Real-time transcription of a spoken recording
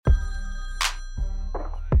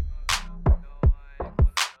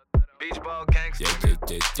Beach ball gangster.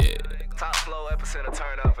 Yeah. Top flow epicenter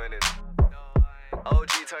turn up in it. OG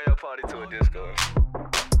turn your party to a disco.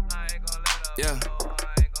 Yeah.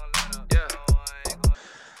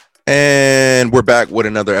 And we're back with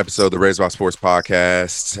another episode of the Razor Sports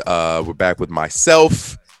Podcast. We're back with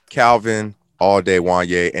myself, Calvin, All Day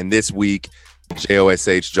Wanye, and this week,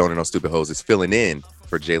 JOSH, Jonah No Stupid Hoes, is filling in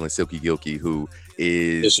for Jalen Silky Gilkey, who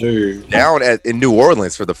is down in New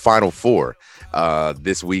Orleans for the Final Four.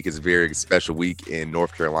 This week is a very special week in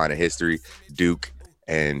North Carolina history. Duke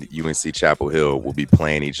and UNC Chapel Hill will be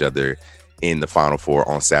playing each other in the Final Four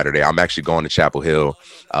on Saturday. I'm actually going to Chapel Hill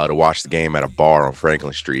to watch the game at a bar on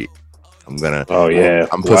Franklin Street. I'm gonna. Oh yeah.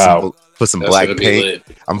 I'm put some black paint.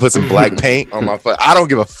 I'm put some black paint on my foot. I don't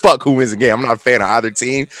give a fuck who wins the game. I'm not a fan of either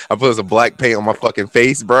team. I put some black paint on my fucking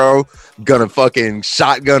face, bro. Gonna fucking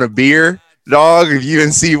shotgun a beer, dog. If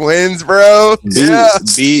UNC wins, bro.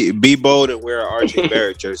 Be bold and wear an RJ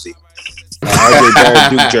Barrett jersey. RJ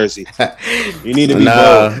Barrett Duke jersey. You need to be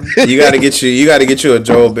bold. You gotta get you a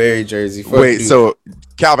Joel Berry jersey. Wait, Duke. So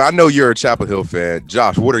Calvin, I know you're a Chapel Hill fan.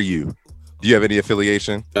 Josh, what are you? Do you have any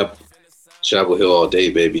affiliation? Chapel Hill all day,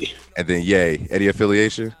 baby. And then Yay, any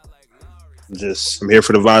affiliation? I'm here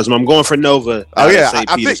for the vibes. I'm going for Nova. Oh yeah, St.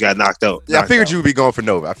 Peter's got knocked out. Yeah, I figured you would be going for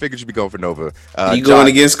Nova. You going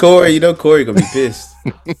against Corey? You know Corey gonna be pissed.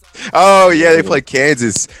 Oh yeah, they play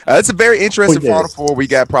Kansas. It's a very interesting Final Four. We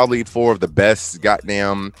got probably four of the best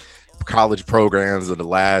goddamn college programs of the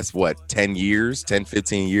last 10 years, 10,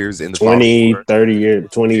 15 years in the 20, 30 years,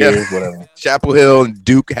 20 years, whatever. Chapel Hill and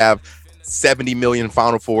Duke have 70 million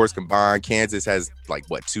Final Fours combined. Kansas has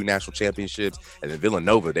 2 national championships, and then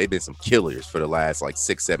Villanova, they've been some killers for the last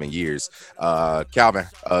 6-7 years. Calvin,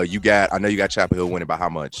 I know you got Chapel Hill winning by how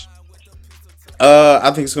much? I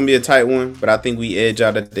think it's gonna be a tight one, but I think we edge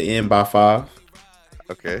out at the end by 5.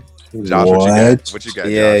 Okay, Josh, what you got?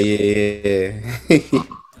 Yeah.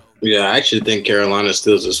 Yeah, I actually think Carolina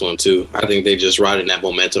steals this one too. I think they just riding that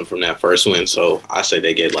momentum from that first win. So I say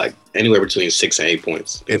they get anywhere between 6 and 8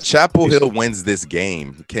 points. If Chapel Hill wins this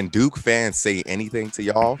game, can Duke fans say anything to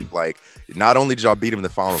y'all? Not only did y'all beat him in the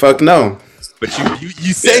Final Four, no, but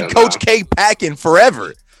you said Coach K packing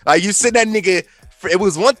forever. You said that nigga. It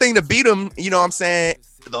was one thing to beat him. You know what I'm saying?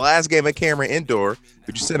 The last game at Cameron Indoor,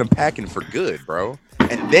 but you sent him packing for good, bro.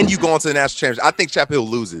 And then you go on to the national championship. I think Chapel Hill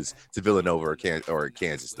loses to Villanova or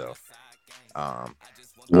Kansas, though.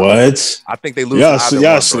 What? I think they lose.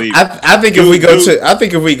 Y'all sleep. I think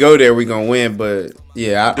if we go there, we're gonna win. But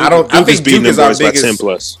yeah, I think Duke is our biggest. 10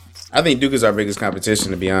 plus. I think Duke is our biggest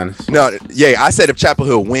competition, to be honest. No, yeah, I said if Chapel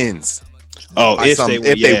Hill wins. Oh, if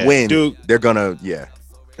they win, Duke, they're gonna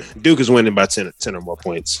Duke is winning by 10 or more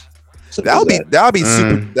points. That'll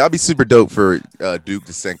be super dope for Duke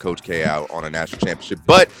to send Coach K out on a national championship.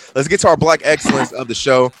 But let's get to our Black Excellence of the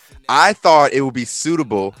show. I thought it would be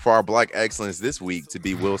suitable for our Black Excellence this week to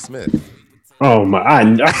be Will Smith. Oh my! I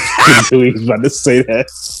knew he was about to say that.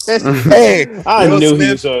 Hey, I knew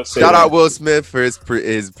he was going to say that. Shout out Will Smith for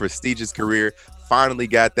his prestigious career. Finally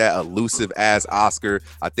got that elusive ass Oscar.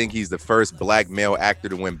 I think he's the first black male actor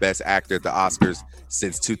to win Best Actor at the Oscars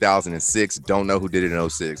since 2006. Don't know who did it in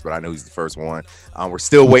 06, but I know he's the first one. We're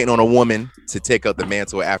still waiting on a woman to take up the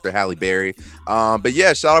mantle after Halle Berry. But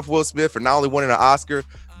yeah, shout out to Will Smith for not only winning an Oscar,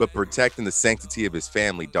 but protecting the sanctity of his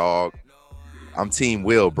family, dog. I'm Team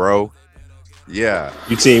Will, bro. Yeah.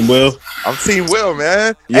 You Team Will? I'm Team Will,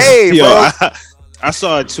 man. Yeah. Hey, bro. I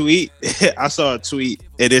saw a tweet.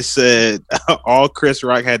 And it said all Chris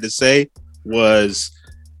Rock had to say was,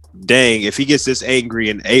 "Dang, if he gets this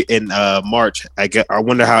angry in March, I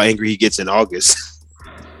wonder how angry he gets in August."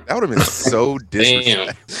 That would have been so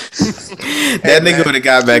disrespectful. That nigga would have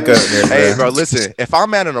got back up there. Hey, bro, listen. If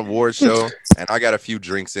I'm at an award show and I got a few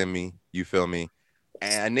drinks in me, you feel me,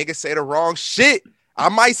 and a nigga say the wrong shit, I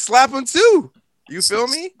might slap him too. You feel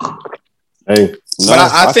me? Hey, but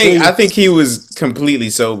I think he was completely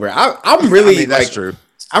sober. I'm really that's true.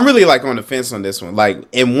 I'm really on the fence on this one.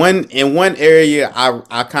 In one area,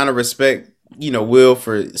 I kind of respect Will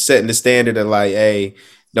for setting the standard of hey,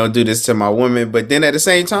 don't do this to my woman. But then at the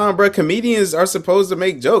same time, bro, comedians are supposed to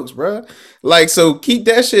make jokes, bro. So keep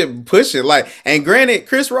that shit pushing. And granted,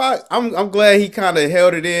 Chris Rock, I'm glad he kind of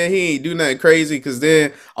held it in. He ain't do nothing crazy, because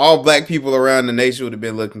then all black people around the nation would have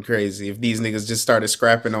been looking crazy if these niggas just started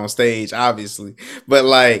scrapping on stage, obviously. But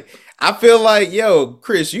I feel yo,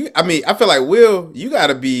 Chris, I feel like Will, you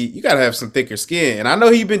gotta have some thicker skin. And I know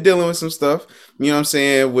he been dealing with some stuff, you know what I'm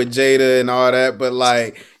saying, with Jada and all that, but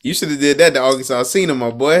you should have did that to August Alsina, my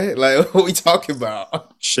boy. What we talking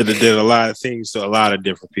about? Should have did a lot of things to a lot of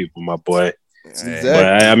different people, my boy. Exactly.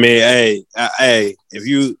 But I mean, hey, if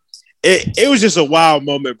you it was just a wild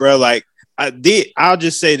moment, bro. Like I'll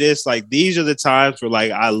just say this: like these are the times where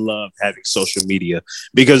like I love having social media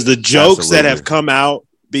because the jokes that have come out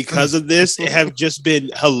because of this have just been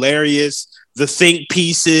hilarious. The think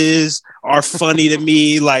pieces are funny to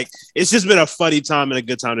me. Like it's just been a funny time and a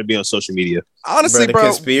good time to be on social media. Honestly, the bro,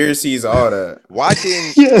 conspiracies, all that.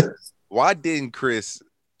 Why didn't Chris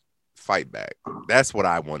fight back? That's what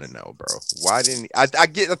I want to know, bro. Why didn't I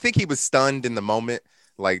think he was stunned in the moment.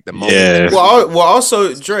 Like the moment. Yeah. Well,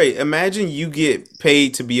 also, Dre, imagine you get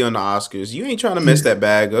paid to be on the Oscars. You ain't trying to mess that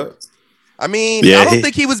bag up. I mean, I don't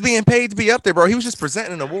think he was being paid to be up there, bro. He was just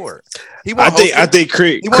presenting an award. I think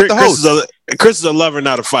Chris is a lover,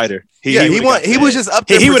 not a fighter. He was just up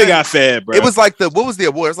there. He would have got fed, bro. It was like what was the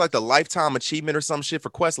award? It was like the Lifetime Achievement or some shit for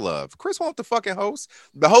Questlove. Chris wasn't the fucking host.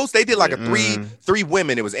 The host, they did like three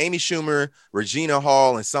women. It was Amy Schumer, Regina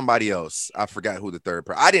Hall, and somebody else. I forgot who the third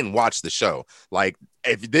person. I didn't watch the show. Like,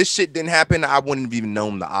 if this shit didn't happen, I wouldn't have even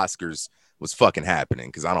known the Oscars was fucking happening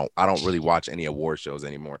because I don't really watch any award shows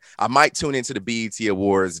anymore. I might tune into the BET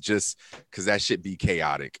Awards just because that shit be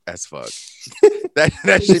chaotic as fuck.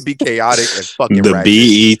 that should be chaotic as fucking the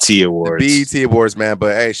ragged. BET Awards. The BET Awards, man.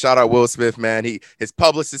 But hey, shout out Will Smith, man. His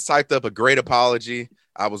publicist typed up a great apology.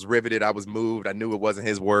 I was riveted. I was moved. I knew it wasn't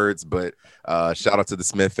his words, but shout out to the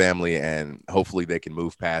Smith family, and hopefully they can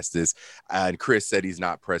move past this. And Chris said he's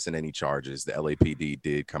not pressing any charges. The LAPD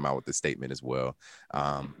did come out with the statement as well.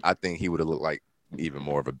 I think he would have looked like even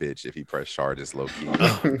more of a bitch if he pressed charges low key.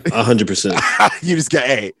 100%. You just got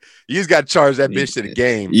to charge that bitch to the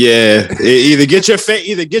game. Yeah, either get your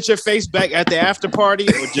face back at the after party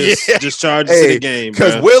or just charge it to the game.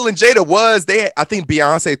 Because Will and Jada I think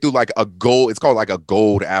Beyonce threw like a gold. It's called like a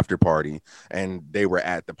gold after party, and they were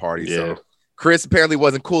at the party. Yeah. So Chris apparently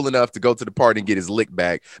wasn't cool enough to go to the party and get his lick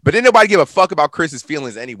back. But didn't nobody give a fuck about Chris's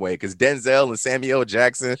feelings anyway, because Denzel and Samuel L.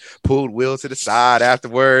 Jackson pulled Will to the side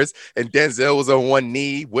afterwards, and Denzel was on one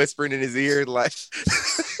knee whispering in his ear like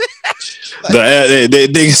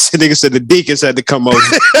nigga said the deacons had to come over.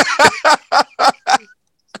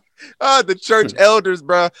 The church elders,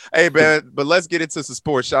 bro. Hey, man, but let's get into some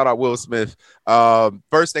sports. Shout out Will Smith.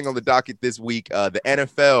 First thing on the docket this week, the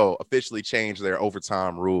NFL officially changed their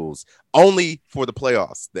overtime rules only for the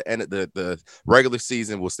playoffs. The regular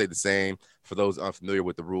season will stay the same. For those unfamiliar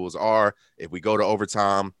with the rules are, if we go to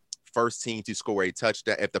overtime, first team to score a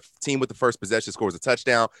touchdown. If the team with the first possession scores a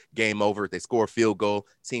touchdown, game over. If they score a field goal,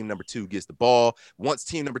 team number 2 gets the ball. Once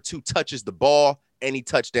team number 2 touches the ball, any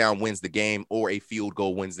touchdown wins the game, or a field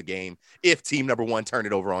goal wins the game if team number 1 turned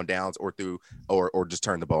it over on downs or just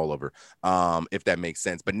turn the ball over, if that makes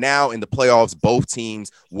sense. But now in the playoffs, both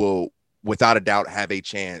teams will without a doubt have a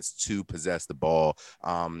chance to possess the ball.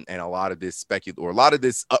 And a lot of this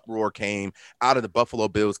uproar came out of the Buffalo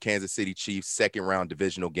Bills, Kansas City Chiefs second round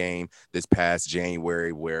divisional game this past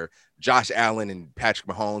January, where Josh Allen and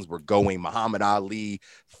Patrick Mahomes were going Muhammad Ali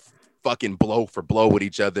fucking blow for blow with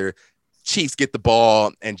each other. Chiefs get the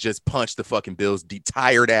ball and just punch the fucking Bills'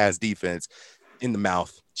 tired ass defense in the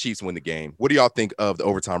mouth. Chiefs win the game. What do y'all think of the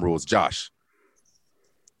overtime rules, Josh?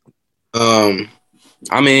 I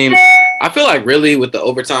mean, I feel like really with the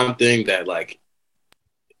overtime thing that like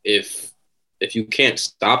if you can't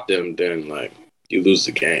stop them, then like you lose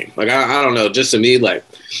the game. Like I don't know. Just to me, like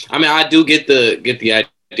I mean, I do get the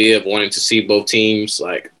idea of wanting to see both teams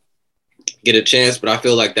like get a chance, but I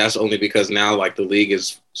feel like that's only because now like the league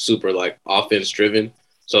is super like offense driven.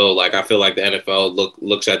 So like I feel like the NFL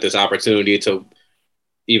looks at this opportunity to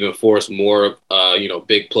even force more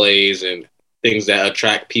big plays and things that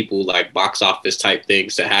attract people, like box office type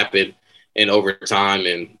things to happen in overtime,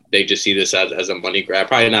 and they just see this as a money grab.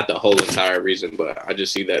 Probably not the whole entire reason, but I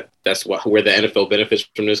just see that that's where the NFL benefits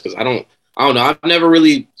from this, because I don't know. I've never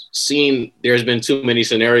really seen there's been too many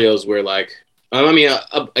scenarios where like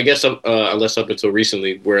I guess unless up until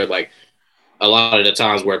recently, where like a lot of the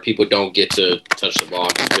times where people don't get to touch the ball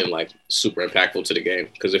has been like super impactful to the game.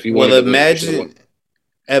 Because if you want to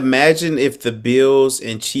imagine if the Bills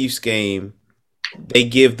and Chiefs game, they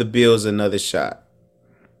give the Bills another shot.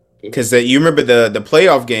 Because you remember the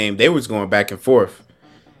playoff game, they was going back and forth.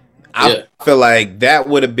 I feel like that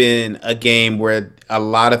would have been a game where a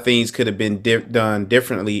lot of things could have been done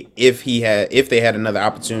differently if they had another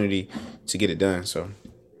opportunity to get it done. So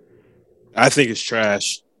I think it's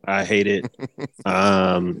trash. I hate it.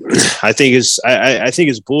 I think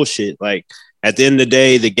it's bullshit. Like at the end of the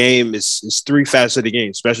day, the game is 3 facets of the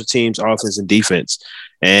game: special teams, offense, and defense.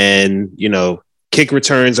 And kick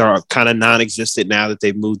returns are kind of non-existent now that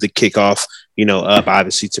they've moved the kickoff, up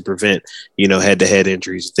obviously to prevent, head-to-head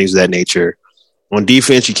injuries and things of that nature. On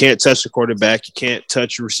defense, you can't touch the quarterback. You can't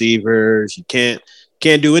touch receivers. You can't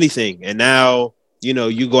can't do anything. And now,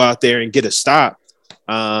 you go out there and get a stop.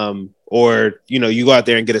 Or you go out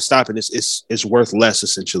there and get a stop, and it's worth less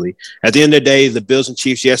essentially. At the end of the day, the Bills and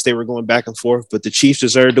Chiefs, yes, they were going back and forth, but the Chiefs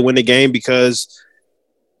deserved to win the game because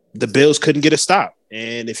the Bills couldn't get a stop.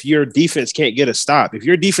 And if your defense can't get a stop, if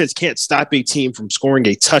your defense can't stop a team from scoring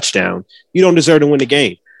a touchdown, you don't deserve to win the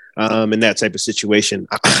game. In that type of situation,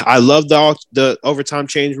 I love the overtime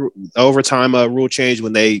rule change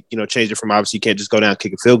when they changed it from obviously you can't just go down and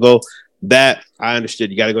kick a field goal. That I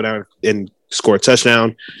understood. You got to go down and score a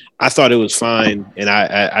touchdown. I thought it was fine, and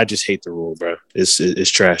I just hate the rule, bro.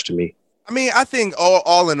 It's trash to me. I mean, I think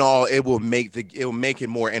all in all, it will make it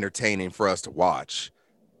more entertaining for us to watch.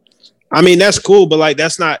 I mean, that's cool, but like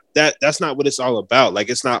that's not what it's all about. Like,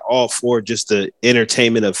 it's not all for just the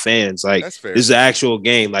entertainment of fans. Like, this is an actual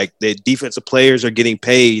game. Like, the defensive players are getting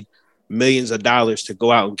paid millions of dollars to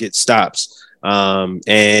go out and get stops.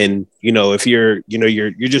 And if you're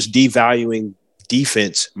just devaluing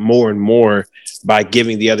defense more and more by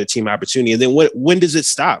giving the other team opportunity. And then when does it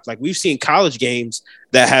stop? Like, we've seen college games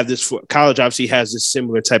that have this. College obviously has this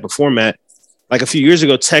similar type of format. Like a few years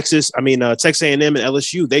ago, Texas A&M and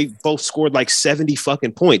LSU, they both scored like 70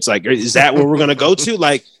 fucking points. Like, is that where we're going to go to?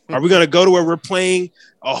 Like, are we going to go to where we're playing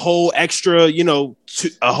a whole extra,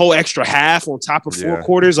 a whole extra half on top of 4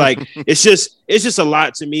 quarters? Like, it's just a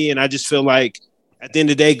lot to me. And I just feel like at the end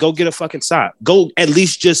of the day, go get a fucking stop. Go at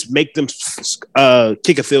least just make them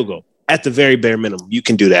kick a field goal at the very bare minimum. You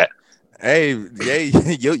can do that. Hey,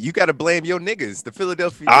 you got to blame your niggas, the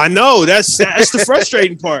Philadelphia. I know that's the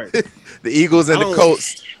frustrating part. The Eagles and the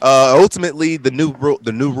Colts. Ultimately, the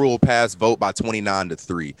new rule passed vote by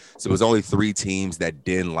 29-3. So it was only 3 teams that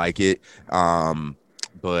didn't like it.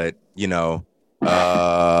 But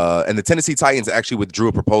and the Tennessee Titans actually withdrew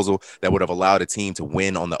a proposal that would have allowed a team to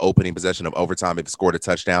win on the opening possession of overtime if it scored a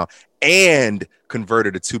touchdown and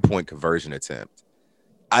converted a 2-point conversion attempt.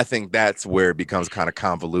 I think that's where it becomes kind of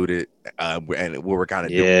convoluted, and where we're kind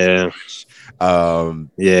of doing.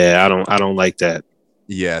 I don't like that.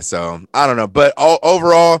 Yeah, so I don't know, but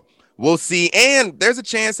overall, we'll see. And there's a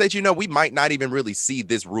chance that we might not even really see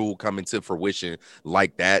this rule come into fruition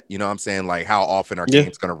like that. You know what I'm saying? Like, how often are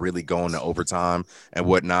games going to really go into overtime and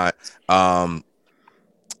whatnot?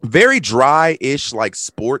 Very dry-ish, like,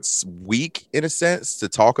 sports week in a sense to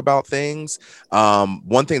talk about things.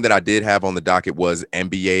 One thing that I did have on the docket was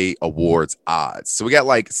NBA awards odds. So we got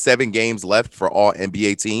like 7 games left for all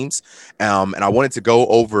NBA teams. And I wanted to go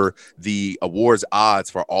over the awards odds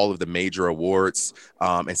for all of the major awards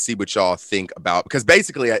and see what y'all think about, because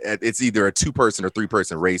basically it's either a 2-person or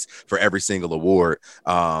 3-person race for every single award.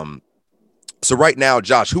 So right now,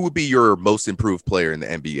 Josh, who would be your most improved player in the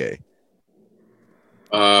NBA?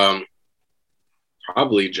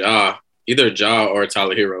 Probably Ja. Either Ja or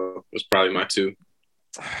Tyler Hero was probably my 2.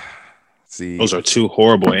 See, those are 2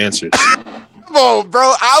 horrible answers. Come on, bro.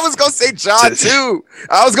 I was gonna say Ja too.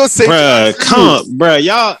 I was gonna say,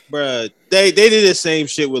 y'all, They did the same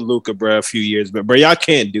shit with Luka, bro, a few years, but y'all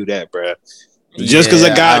can't do that, bro. Just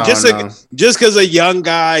because just because a young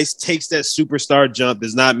guy takes that superstar jump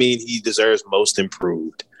does not mean he deserves most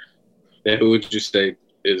improved. And who would you say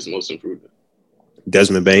is most improved?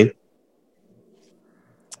 Desmond Bane.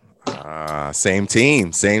 Same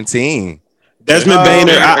team. Desmond Bane.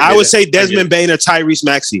 I would say Desmond Bane or Tyrese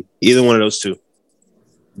Maxey. Either one of those 2.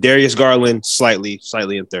 Darius Garland slightly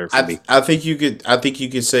in third for me. I think you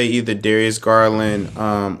could say either Darius Garland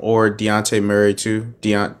or Dejounte Murray too.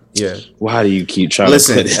 Why do you keep trying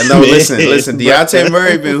listen? To put Listen. Dejounte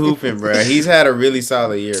Murray been hooping, bro. He's had a really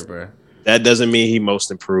solid year, bro. That doesn't mean he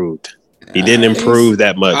most improved. He didn't improve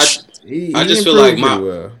that much. I just feel like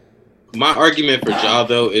my argument for Ja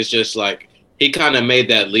though is just like he kind of made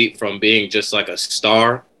that leap from being just like a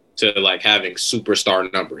star to like having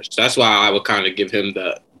superstar numbers. That's why I would kind of give him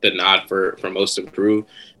the nod for most improved,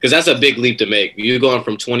 because that's a big leap to make. You're going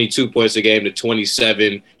from 22 points a game to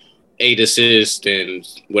 27, 8 assists and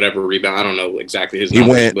whatever rebound. I don't know exactly his numbers.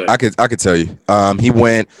 He went. But I could tell you. He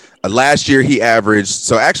went. Last year he averaged.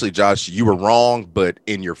 So actually, Josh, you were wrong, but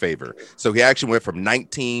in your favor. So he actually went from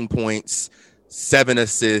 19 points, 7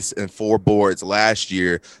 assists, and 4 boards last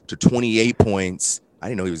year to 28 points. I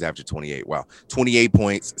didn't know he was averaging 28. Wow, 28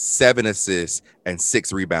 points, 7 assists, and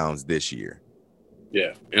 6 rebounds this year.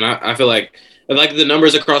 Yeah, and I feel like the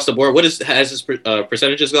numbers across the board. Has his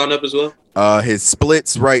percentages gone up as well? His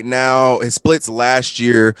splits right now. His splits last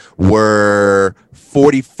year were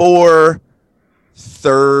 44.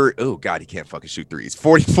 Oh God, he can't fucking shoot threes.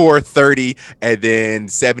 44, 30, and then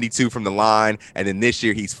 72 from the line. And then this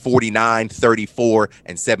year he's 49, 34,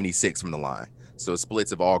 and 76 from the line. So his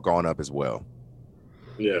splits have all gone up as well.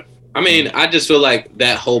 Yeah. I mean, I just feel like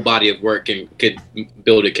that whole body of work could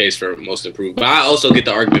build a case for most improved. But I also get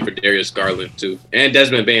the argument for Darius Garland too, and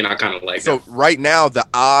Desmond Bain. I kind of like. So right now, the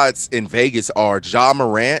odds in Vegas are Ja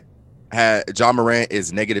Morant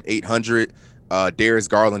is negative 800. Darius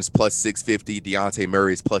Garland is plus 650. Dejounte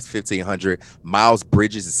Murray is plus 1500. Miles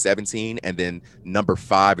Bridges is 17, and then number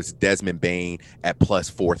 5 is Desmond Bain at plus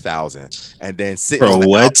 4000. And then sitting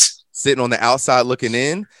on the outside looking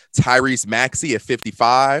in, Tyrese Maxey at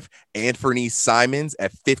 55, Anthony Simons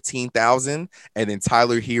at 15,000, and then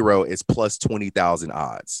Tyler Hero is plus 20,000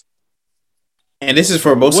 odds. And this is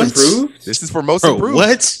for most improved? This is for most improved.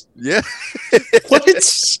 What? Yeah. What?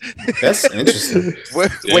 That's interesting.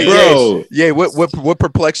 Wait, bro. Yeah, what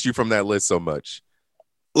perplexed you from that list so much?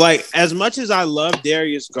 Like, as much as I love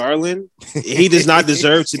Darius Garland, he does not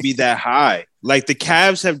deserve to be that high. Like, the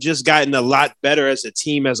Cavs have just gotten a lot better as a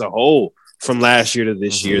team as a whole from last year to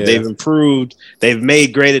this year. Yeah. They've improved. They've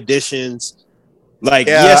made great additions. Like,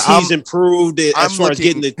 yes, he's improved as far as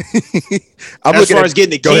getting the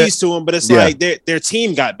keys to him, but it's like their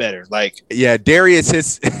team got better. Like, yeah, Darius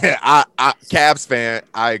is Cavs fan.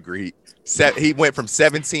 I agree. He went from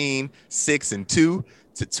 17-6-2 to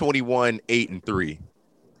 21-8-3.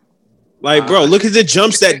 Like, bro, look at the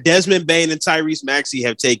jumps that Desmond Bain and Tyrese Maxey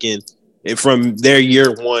have taken from their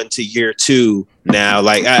year 1 to year 2 now.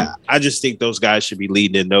 Like, I just think those guys should be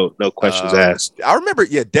leading, and no questions asked. I remember,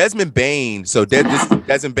 Desmond Bain. So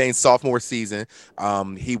Desmond Bain's sophomore season,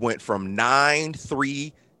 he went from 9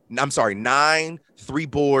 3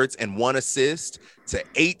 boards and 1 assist to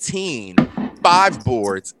 18 5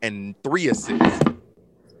 boards and 3 assists.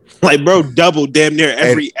 Like, bro, double damn near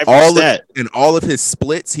every stat. In all of his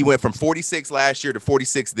splits, he went from 46 last year to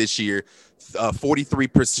 46 this year,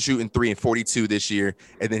 43% shooting 3 and 42 this year,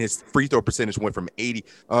 and then his free throw percentage went from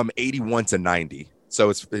 81 to 90. So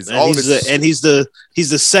he's the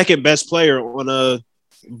second best player on a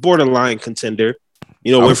borderline contender.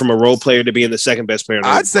 Went from a role player to being the second best player.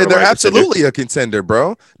 I'd say they're absolutely a contender,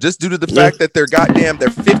 bro. Just due to the fact that they're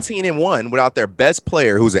 15-1 without their best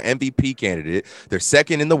player, who's an MVP candidate. They're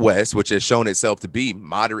second in the West, which has shown itself to be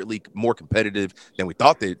moderately more competitive than we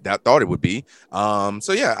thought it would be.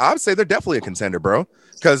 So yeah, I would say they're definitely a contender, bro.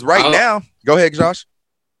 Because now, go ahead, Josh.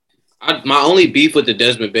 My only beef with the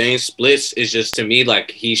Desmond Bain splits is just, to me, like,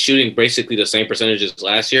 he's shooting basically the same percentages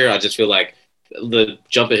last year. I just feel like the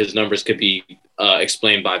jump in his numbers could be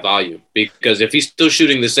explained by volume, because if he's still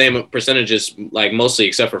shooting the same percentages, like mostly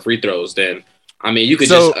except for free throws, then I mean, you could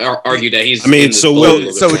just argue that he's. I mean,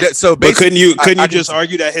 but couldn't you just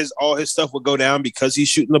argue that all his stuff would go down because he's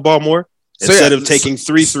shooting the ball more? Instead of taking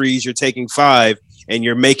 3 threes, you're taking 5, and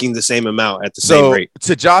you're making the same amount at the same rate.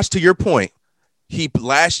 To Josh, to your point,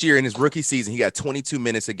 last year in his rookie season, he got 22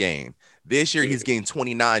 minutes a game. This year, he's getting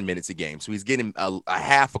 29 minutes a game. So he's getting a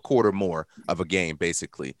half a quarter more of a game,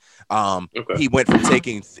 basically. He went from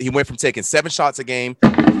taking 7 shots a game,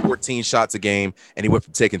 14 shots a game, and he went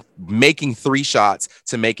from making 3 shots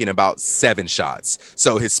to making about 7 shots.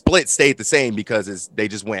 So his split stayed the same because they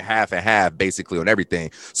just went half and half basically on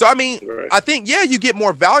everything. So I mean, I think you get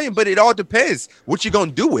more volume, but it all depends what you're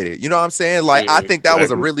gonna do with it. You know what I'm saying? Like, I think it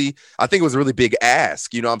was a really big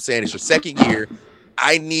ask. You know what I'm saying? It's your second year.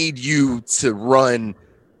 I need you to run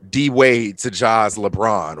D Wade to Ja's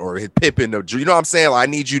LeBron or Pippen. You know what I'm saying? Like,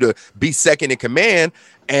 I need you to be second in command,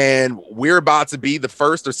 and we're about to be the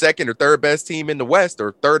first or second or third best team in the West,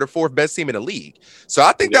 or third or fourth best team in the league. So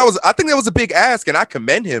I think that was a big ask, and I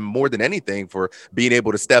commend him more than anything for being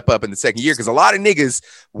able to step up in the second year, because a lot of niggas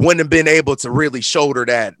wouldn't have been able to really shoulder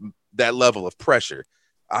that level of pressure.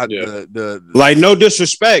 Like, no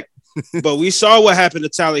disrespect, but we saw what happened to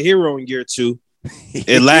Tyler Hero in year 2.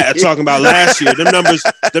 Talking about last year, them numbers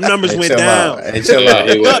went down. Them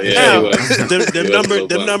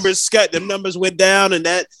numbers went down, and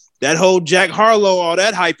that whole Jack Harlow, all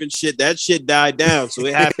that hype and shit, that shit died down. So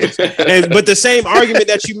it happens. But the same argument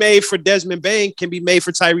that you made for Desmond Bain can be made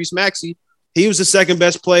for Tyrese Maxey. He was the second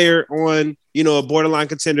best player on, a borderline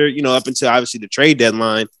contender, up until obviously the trade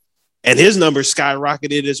deadline. And his numbers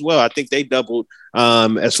skyrocketed as well. I think they doubled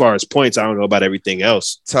as far as points. I don't know about everything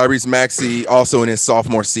else. Tyrese Maxey also in his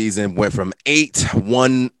sophomore season went from 8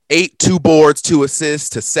 2 boards, 2 assists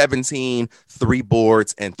to 17 3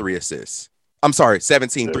 boards and 3 assists. I'm sorry,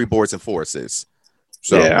 17 3 boards and 4 assists.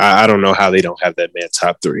 So I don't know how they don't have that man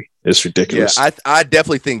top 3. It's ridiculous. Yeah, I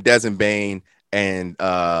definitely think Desmond Bain and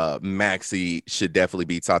Maxey should definitely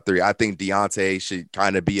be top 3. I think Dejounte should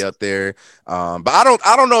kind of be up there, but I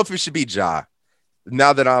don't know if it should be Ja.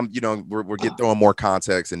 Now that we're getting throwing more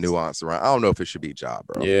context and nuance around, I don't know if it should be Ja,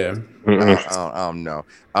 bro. Yeah, I don't know.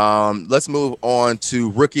 Let's move on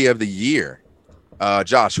to Rookie of the Year.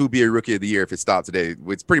 Josh, who'd be a rookie of the year if it stopped today?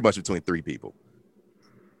 It's pretty much between 3 people.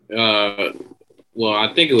 Well,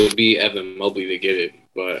 I think it would be Evan Mobley to get it,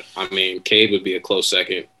 but I mean, Cade would be a close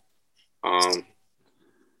second. I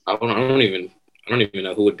don't even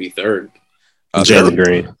know who would be third. Jalen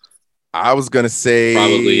Green. I was gonna say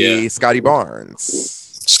Probably, yeah. Scotty Barnes.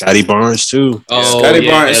 Scotty Barnes too. Oh, Scotty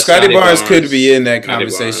yeah, Barnes. Scotty Barnes could be in that Scotty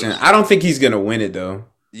conversation. Barnes. I don't think he's gonna win it though.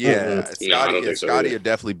 Yeah, Mm-hmm. No, I don't think so Scotty either. would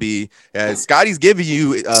definitely be. Scotty's giving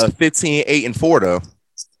you 15, 8, and 4 though.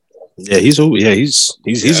 Yeah, he's that's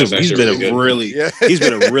been actually a really good. really Yeah. he's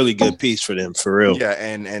been a really good piece for them for real. Yeah,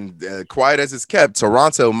 and quiet as it's kept,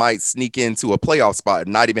 Toronto might sneak into a playoff spot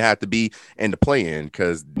and not even have to be in the play-in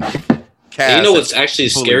because. And you know what's actually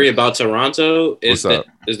scary about Toronto is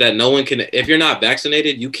What's that no one can. If you're not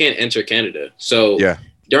vaccinated, you can't enter Canada. So Yeah.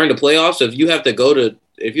 during the playoffs, if you have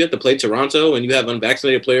to play Toronto and you have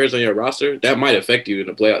unvaccinated players on your roster, that might affect you in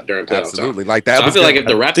the playoff during playoff Absolutely time. like that. So I was feel like gonna-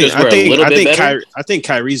 if the Raptors were a little bit better, I think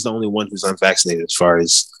Kyrie's the only one who's unvaccinated as far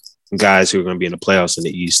as guys who are going to be in the playoffs in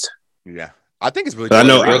the East. yeah, I think it's really. But I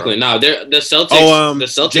know- Brooklyn. No, the Celtics. The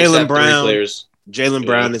Celtics Jaylen have Brown. 3 players. Jaylen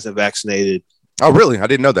Brown isn't vaccinated. Oh, really? I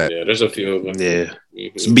didn't know that. Yeah, there's a few of them. Yeah,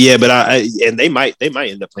 Mhm. but and they might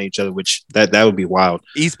end up playing each other, which that would be wild.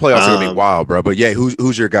 East playoffs are gonna be Um, wild, bro. But yeah,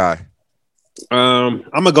 who's your guy? I'm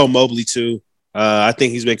gonna go Mobley too. I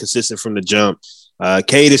think he's been consistent from the jump.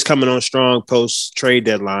 Cade is coming on strong post trade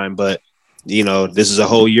deadline, but you know this is a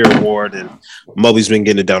whole year award, and Mobley's been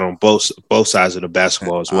getting it done on both sides of the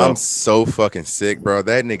basketball as well. I'm so fucking sick, bro.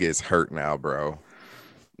 That nigga is hurt now, bro.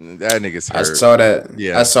 That nigga's hurt. I saw that.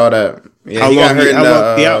 Yeah. I saw that. Yeah, How he got long hurt he- in how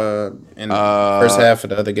long he in the first half of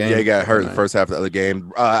the other game. Yeah, he got hurt in the first half of the other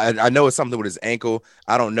game. I know it's something with his ankle.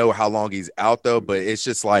 I don't know how long he's out though, but it's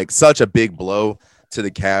just like such a big blow to the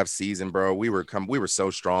Cavs season, bro. We were so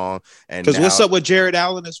strong, and Because what's now- up with Jared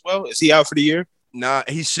Allen as well? Is he out for the year? Nah,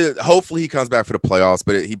 he should. Hopefully, he comes back for the playoffs,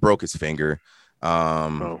 but he broke his finger.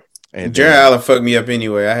 And Jared Allen fucked me up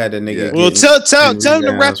anyway. I had a nigga. Yeah. Well, getting- tell him to getting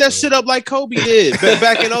wrap that rebounds. shit up like Kobe did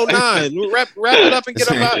back in 09. Wrap it up and get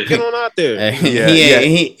on out there. Hey, Yeah,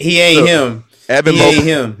 he ain't So, him. Evan He Mobley, ain't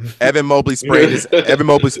him. Evan Mobley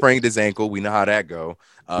sprained his ankle. We know how that go.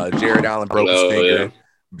 Jared Allen broke his finger. Yeah.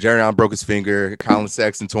 Jared Allen broke his finger. Colin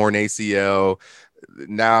Sexton torn ACL.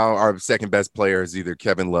 Now our second best player is either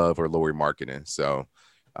Kevin Love or Lauri Markkanen. So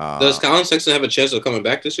Does Colin Sexton have a chance of coming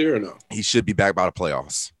back this year or no? he should be back by the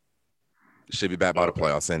playoffs.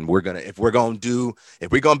 And if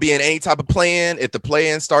we're gonna be in any type of play-in, if the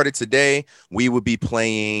play-in started today, we would be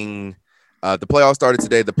playing. The playoffs started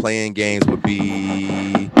today. The play-in games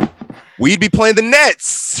we'd be playing the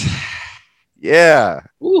Nets. Yeah,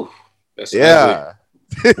 Ooh, that's yeah.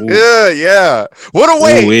 yeah. What a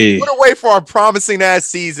way! Ooh-wee. What a way for our promising ass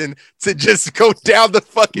season to just go down the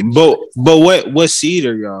fucking But what seed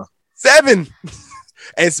are y'all? 7.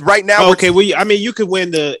 And it's right now. we're Okay, well, I mean, you could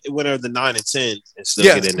win the winner of the 9 and 10 and still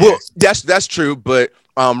Yeah, get in there. well, that's true, but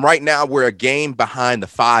right now we're a game behind the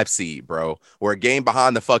 5 seed, bro. We're a game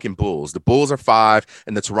behind the fucking Bulls. The Bulls are 5,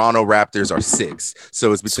 and the Toronto Raptors are 6.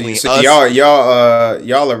 So it's between So us.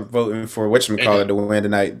 y'all are voting for whatchamacallit to win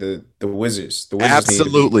tonight. The Wizards. The Wizards need to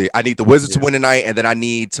Absolutely, I need the Wizards to win tonight, and then I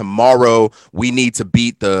need tomorrow. We need to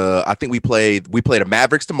beat the. I think we play the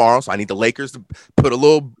Mavericks tomorrow, so I need the Lakers to put a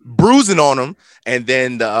little bruising on them, and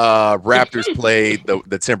then the Raptors play the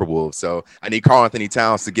Timberwolves. So I need Karl Anthony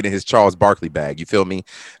Towns to get in his Charles Barkley bag. You feel me?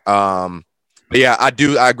 But yeah, I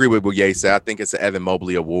agree with what Ye said. I think it's an Evan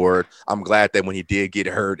Mobley award. I'm glad that when he did get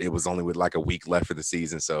hurt, it was only with like a week left for the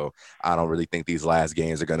season. So I don't really think these last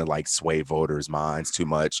games are going to like sway voters' minds too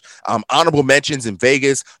much. Honorable mentions in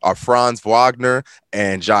Vegas are Franz Wagner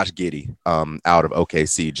and Josh Giddey out of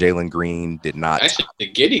OKC. Jalen Green did not. Actually, the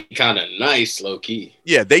Giddy kind of nice, low key.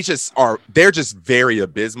 Yeah, they're just very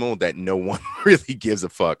abysmal that no one really gives a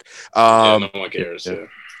fuck. Yeah, no one cares. Yeah.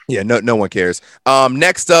 Yeah, no one cares.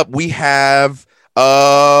 Next up, we have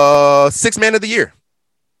 6th man of the year.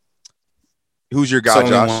 Who's your It's guy, only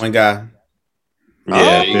Josh? one guy.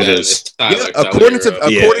 Yeah, you it got is. it's Tyler, Yeah, Tyler according to Hero.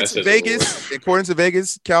 according to That's his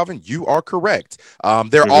Vegas, Calvin, you are correct.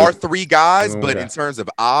 There are 3 guys, but Okay. in terms of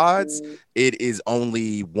odds, it is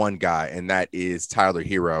only one guy, and that is Tyler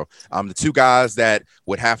Hero. The 2 guys that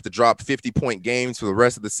would have to drop 50-point games for the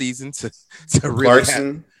rest of the season to really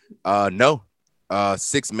Clarkson. no.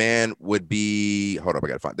 6th man would be. Hold up, I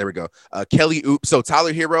gotta find. There we go. Kelly Oubre. So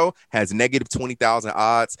Tyler Hero has negative 20,000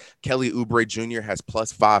 odds. Kelly Oubre Jr. has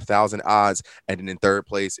plus 5,000 odds, and then in 3rd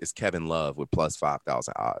place is Kevin Love with plus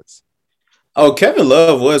 5,000 odds. Oh, Kevin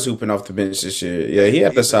Love was hooping off the bench this year. Yeah, he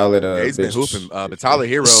had a solid. Yeah, he's been bench. hooping. But Tyler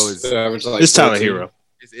Hero is. Average like It's Tyler 14. Hero.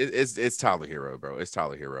 It's Tyler Hero, bro. It's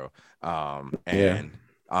Tyler Hero. I'm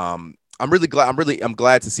really glad. I'm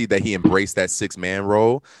glad to see that he embraced that 6-man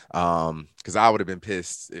role. Because I would have been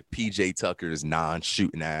pissed if PJ Tucker's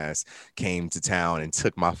non-shooting ass came to town and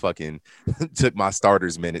took my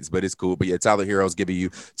starters minutes. But it's cool. But yeah, Tyler Hero's giving you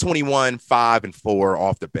 21, 5, and 4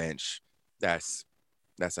 off the bench. That's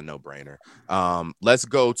a no-brainer. Let's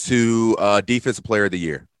go to defensive player of the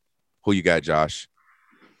year. Who you got, Josh?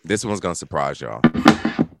 This one's gonna surprise y'all.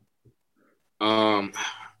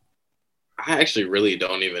 I actually really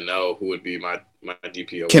don't even know who would be my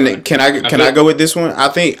DPO. Can I go with this one? I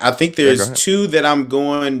think there's two that I'm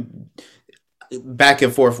going back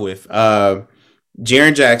and forth with.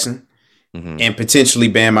 Jaren Jackson and potentially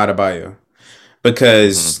Bam Adebayo,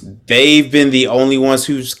 because they've been the only ones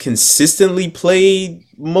who's consistently played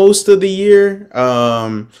most of the year.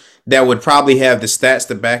 That would probably have the stats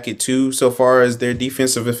to back it too, so far as their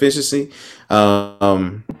defensive efficiency.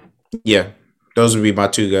 Yeah. Those would be my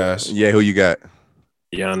two guys. Yeah, who you got?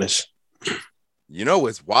 Giannis. You know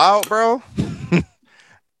what's wild, bro?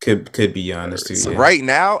 Could be Giannis too. So yeah. right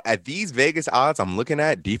now, at these Vegas odds I'm looking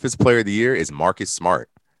at, defensive player of the year is Marcus Smart.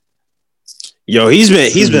 Yo, he's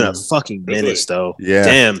been a fucking menace though. Yeah.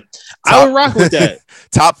 Damn. I would rock with that.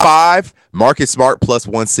 Top 5, Marcus Smart plus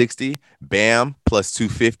 160, Bam plus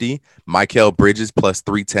 250, Mikal Bridges plus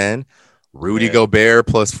 310, Rudy Gobert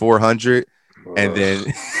plus 400, and then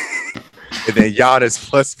Giannis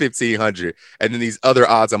plus 1,500. And then these other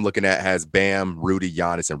odds I'm looking at has Bam, Rudy,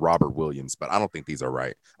 Giannis, and Robert Williams. But I don't think these are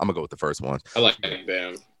right. I'm going to go with the first one. I like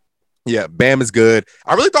Bam. Yeah, Bam is good.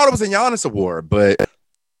 I really thought it was a Giannis award, but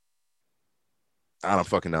I don't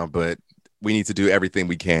fucking know. But we need to do everything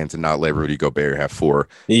we can to not let Rudy Gobert have 4.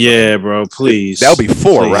 Yeah, bro, please. That'll be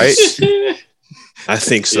 4, right? I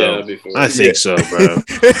think so. Yeah, I think so, bro.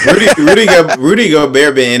 Rudy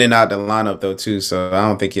Gobert been in and out the lineup though too, so I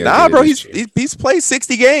don't think he'll. Nah, bro, he's played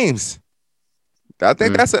 60 games. I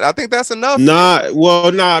think that's enough.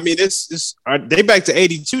 I mean, they back to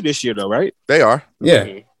 82 this year though, right? They are.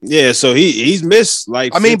 Yeah. Yeah, so he's missed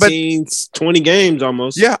like 20 games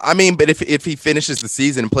almost. Yeah, I mean, but if he finishes the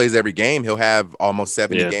season and plays every game, he'll have almost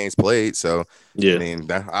 70 games played. So yeah, I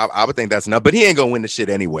mean, I would think that's enough. But he ain't gonna win the shit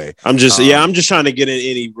anyway. I'm just trying to get in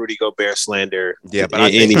any Rudy Gobert slander. Yeah,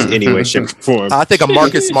 but any way, shape, or form. I think a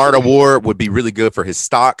Marcus Smart award would be really good for his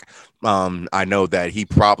stock. I know that he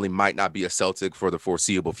probably might not be a Celtic for the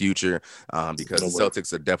foreseeable future, because the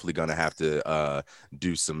Celtics are definitely going to have to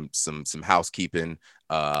do some housekeeping,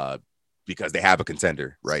 because they have a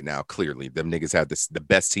contender right now. Clearly, them niggas have the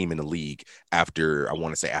best team in the league after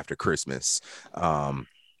Christmas.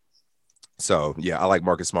 So yeah, I like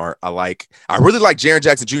Marcus Smart. I really like Jaren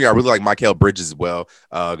Jackson Jr. I really like Mikal Bridges as well.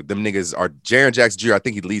 Them niggas are Jaren Jackson Jr. I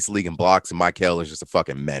think he leads the league in blocks, and Mikal is just a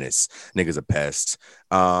fucking menace. Niggas a pest.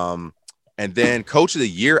 And then coach of the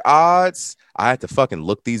year odds, I had to fucking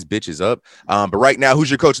look these bitches up. But right now, who's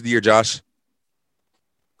your coach of the year, Josh?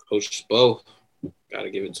 Coach Spo. Gotta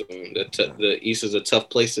give it to him. The East is a tough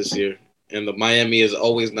place this year, and the Miami is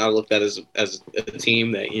always not looked at as a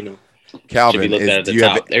team that Calvin, should be looked at the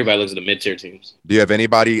top. Everybody looks at the mid-tier teams. Do you have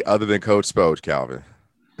anybody other than Coach Spo, Calvin?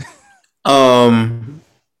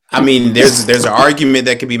 I mean, there's an argument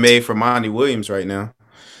that could be made for Monty Williams right now.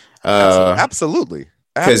 Absolutely.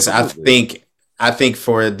 Because I think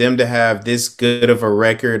for them to have this good of a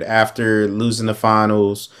record after losing the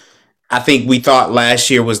finals, I think we thought last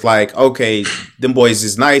year was like, okay, them boys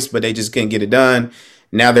is nice, but they just couldn't get it done.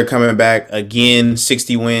 Now they're coming back again,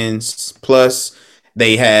 60 wins plus.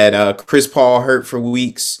 They had Chris Paul hurt for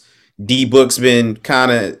weeks. D-Book's been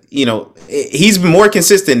kind of, he's been more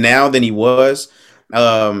consistent now than he was.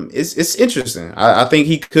 It's interesting. I think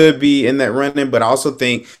he could be in that running, but I also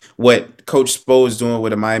think what Coach Spo is doing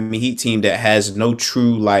with a Miami Heat team that has no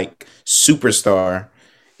true superstar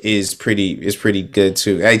is pretty good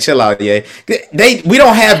too. Hey, chill out, yeah. We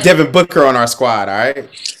don't have Devin Booker on our squad, all right.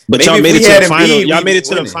 But maybe y'all made it to the finals. Y'all made it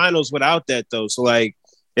to the finals without that though. So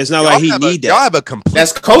it's not like he need that. Y'all have a complete.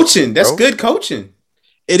 That's coaching. That's good coaching.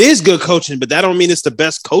 It is good coaching, but that don't mean it's the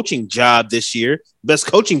best coaching job this year. Best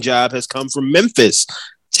coaching job has come from Memphis.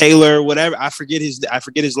 Taylor, whatever. I forget his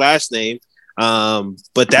last name.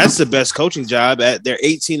 But that's the best coaching job. They're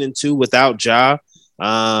 18-2 without Ja.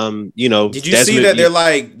 Did you see that they're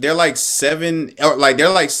like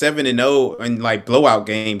 7-0 in blowout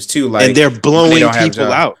games too? And they're blowing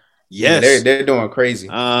people out. Yes, yeah, they're doing crazy.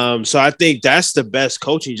 So I think that's the best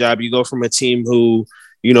coaching job. You go from a team who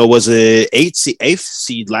was a eighth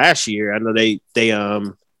seed last year. I know they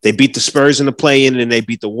beat the Spurs in the play-in, and they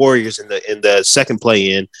beat the Warriors in the second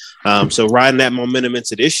play-in. So riding that momentum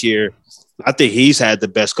into this year, I think he's had the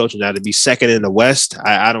best coaching. Now to be second in the West,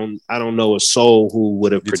 I don't know a soul who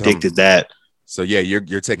would have predicted that. So yeah,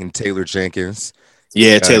 you're taking Taylor Jenkins.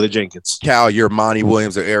 Yeah, Taylor Jenkins. Cal, you're Monty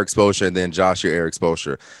Williams or Eric Spoelstra, and then Josh, you're Eric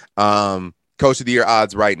Spoelstra. Coach of the year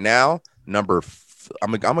odds right now. I'm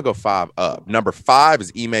gonna go 5 up. Number 5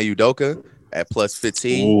 is Ime Udoka at plus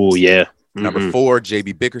 15. Oh yeah. Number 4,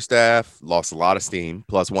 JB Bickerstaff, lost a lot of steam,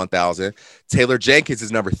 plus 1,000. Taylor Jenkins is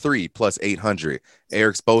number 3, plus 800.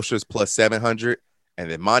 Eric Spoelstra's plus 700, and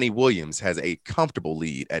then Monty Williams has a comfortable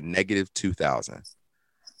lead at negative 2,000.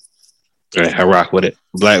 All right, I rock with it.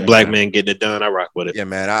 Black man getting it done. I rock with it. Yeah,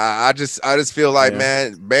 man. I just feel like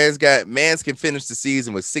man's can finish the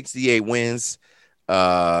season with 68 wins.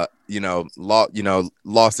 Lost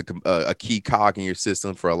a key cog in your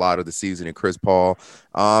system for a lot of the season in Chris Paul.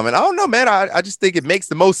 And I don't know, man. I just think it makes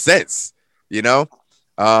the most sense.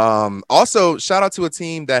 Also, shout out to a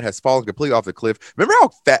team that has fallen completely off the cliff.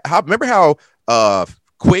 Remember how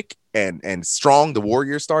quick and strong the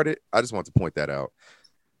Warriors started? I just want to point that out.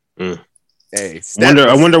 Hey,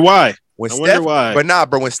 I wonder why. But nah,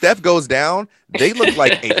 bro. When Steph goes down, they look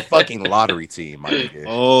like a fucking lottery team, my nigga.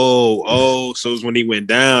 So it's when he went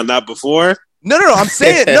down, not before. No. I'm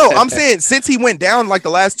saying since he went down like the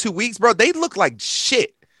last 2 weeks, bro, they look like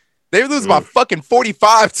shit. They lose by fucking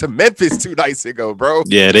 45 to Memphis 2 nights ago, bro.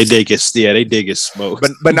 Yeah, they did get smoked.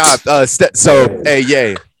 But nah, so hey,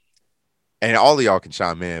 yeah, and all of y'all can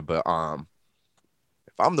chime in, but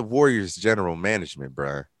if I'm the Warriors general management,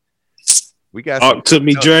 bro, we got Talk to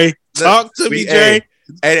me, Dre. Talk to me, Dre.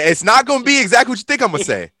 And it's not gonna be exactly what you think I'm gonna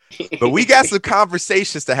say, but we got some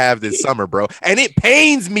conversations to have this summer, bro. And it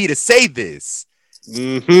pains me to say this.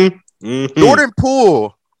 Jordan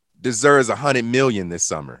Poole deserves $100 million this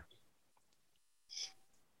summer.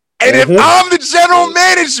 And if I'm the general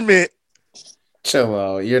management, chill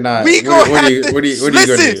out. You're not. We gonna what are you gonna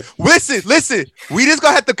do? Listen. We just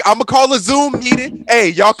gonna have to. I'm gonna call a Zoom meeting. Hey,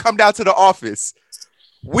 y'all come down to the office.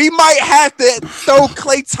 We might have to throw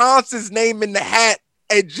Klay Thompson's name in the hat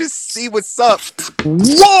and just see what's up.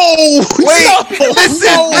 Whoa! Wait,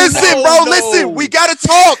 listen, bro. Listen, we gotta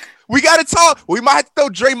talk. We might have to throw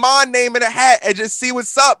Draymond's name in a hat and just see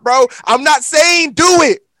what's up, bro. I'm not saying do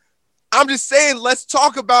it. I'm just saying let's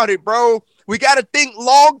talk about it, bro. We gotta think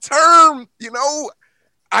long term.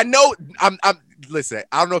 I know. Listen.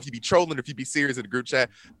 I don't know if you be trolling or if you be serious in the group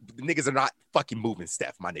chat. The niggas are not fucking moving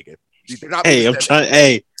Steph, my nigga.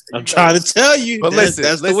 I'm trying to tell you. But that's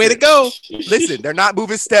the way to go. Listen, they're not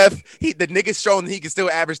moving Steph. The nigga's showing that he can still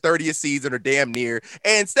average 30 a season or damn near.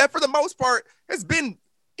 And Steph, for the most part, has been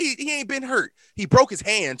he ain't been hurt. He broke his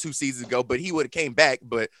hand 2 seasons ago, but he would have came back.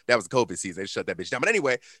 But that was COVID season. They shut that bitch down. But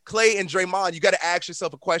anyway, Klay and Draymond, you got to ask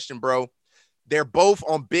yourself a question, bro. They're both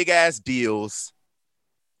on big ass deals.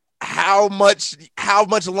 How much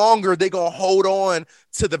longer are they gonna hold on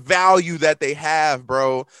to the value that they have,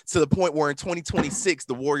 bro? To the point where in 2026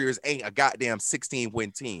 the Warriors ain't a goddamn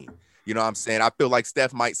 16-win team. You know what I'm saying? I feel like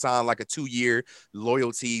Steph might sign like a 2-year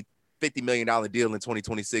loyalty $50 million deal in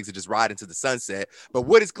 2026 and just ride into the sunset. But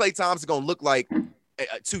what is Klay Thompson gonna look like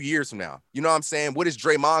 2 years from now? You know what I'm saying? What is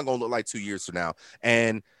Draymond gonna look like 2 years from now?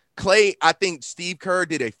 And Klay, I think Steve Kerr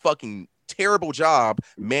did a fucking terrible job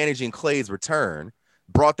managing Klay's return.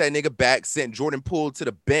 Brought that nigga back, sent Jordan Poole to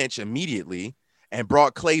the bench immediately, and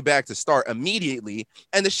brought Klay back to start immediately.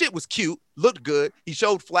 And the shit was cute, looked good. He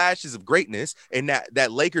showed flashes of greatness in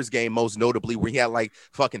that Lakers game, most notably, where he had like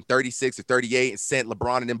fucking 36 or 38 and sent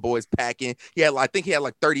LeBron and them boys packing. I think he had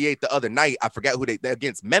like 38 the other night. I forgot who they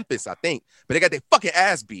against Memphis, I think. But they got their fucking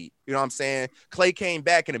ass beat. You know what I'm saying? Klay came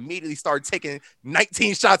back and immediately started taking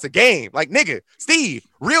 19 shots a game. Like, nigga, Steve,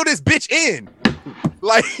 reel this bitch in.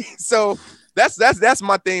 Like, so that's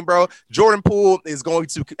my thing, bro. Jordan Poole is going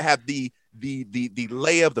to have the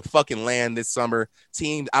lay of the fucking land this summer.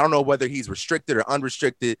 Teams, I don't know whether he's restricted or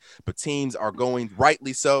unrestricted, but teams are going,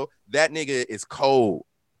 rightly so. That nigga is cold.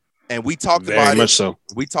 And we talked about it. So.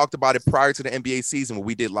 We talked about it prior to the NBA season when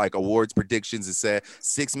we did like awards predictions and said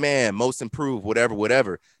 6 man, most improved,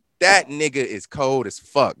 whatever. That nigga is cold as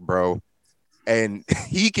fuck, bro. And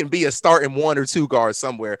he can be a starting 1 or 2 guard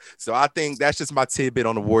somewhere. So I think that's just my tidbit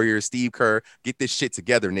on the Warriors. Steve Kerr, get this shit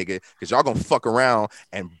together, nigga, because y'all gonna fuck around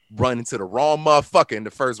and run into the wrong motherfucker in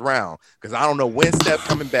the first round. Because I don't know when Steph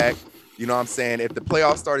coming back. You know what I'm saying? If the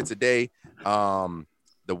playoffs started today, the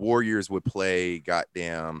Warriors would play,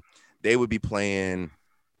 they would be playing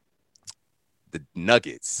the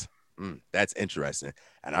Nuggets. That's interesting.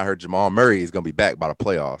 And I heard Jamal Murray is gonna be back by the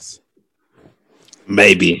playoffs.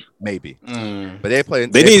 Maybe. But they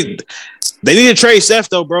playing. They need to trade Steph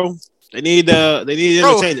though, bro. They need to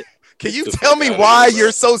entertain it. Can you tell me why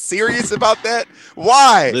you're so serious about that?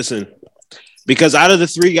 Why? Listen, Because out of the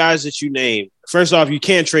three guys that you named, first off, you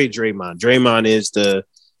can't trade Draymond. Draymond is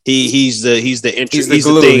he's the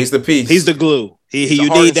glue. thing. He's the piece. He's the glue. You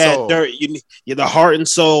need that dirt. You're the heart and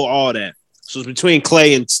soul, all that. So it's between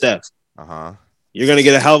Klay and Steph. You're gonna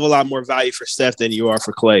get a hell of a lot more value for Steph than you are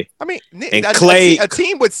for Klay. I mean, and Klay, a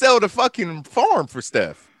team would sell the fucking farm for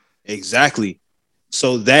Steph. Exactly.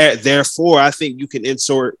 So therefore, I think you can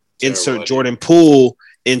insert Jordan Poole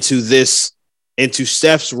into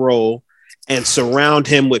Steph's role and surround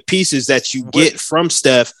him with pieces that you get from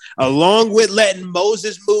Steph, along with letting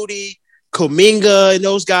Moses Moody, Kuminga, and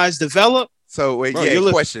those guys develop. So wait,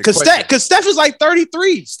 question. Because Steph is like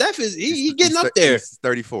 33. Steph is he getting up there. He's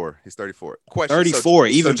 34. Question. 34,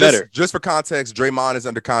 even better. Just for context, Draymond is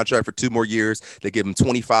under contract for 2 more years. They give him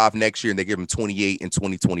 25 next year, and they give him 28 in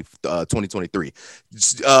 2023.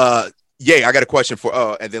 Yeah, I got a question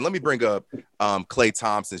for and then let me bring up Klay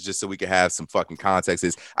Thompson just so we can have some fucking context.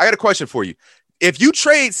 I got a question for you. If you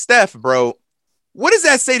trade Steph, bro, what does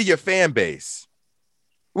that say to your fan base?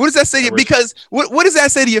 What does that say to you? Because what does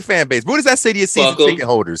that say to your fan base? What does that say to your season ticket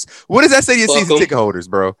holders? What does that say to your season ticket holders,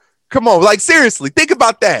 bro? Come on, like seriously, think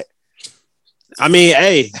about that. I mean,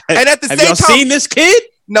 hey, and at the same time, seen this kid?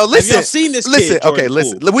 No, listen. Have y'all seen this kid? Okay,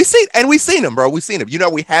 listen. We've seen him, bro. We've seen him. You know,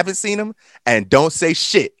 we haven't seen him, and don't say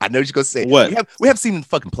shit. I know you're gonna say what? We haven't seen him in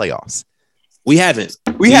fucking playoffs. We haven't.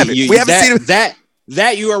 We haven't seen him.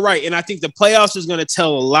 That you are right, and I think the playoffs is going to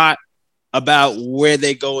tell a lot about where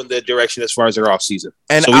they go in the direction as far as their offseason.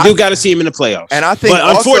 And so we do got to see him in the playoffs. And I think, but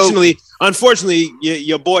unfortunately,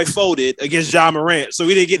 your boy folded against Ja Morant, so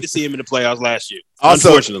we didn't get to see him in the playoffs last year. Also,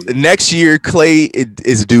 unfortunately, next year Klay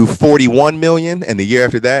is due $41 million, and the year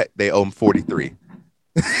after that they owe him $43.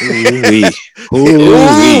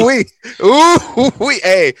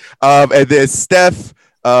 Hey, and then Steph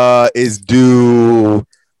is due.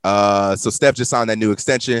 So Steph just signed that new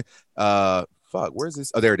extension. Where's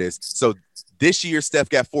this? Oh, there it is. So this year Steph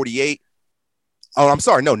got 48. Oh, I'm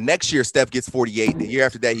sorry. No, next year Steph gets 48. The year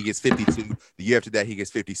after that he gets 52. The year after that he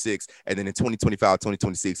gets 56. And then in 2025,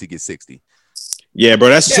 2026 he gets 60. Yeah, bro,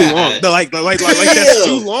 that's too long. Like that's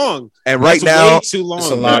too long. And right now, too long.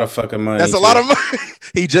 That's a lot of fucking money. That's a lot of money.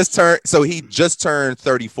 He just turned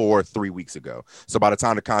 34 3 weeks ago. So by the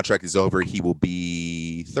time the contract is over, he will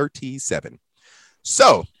be 37.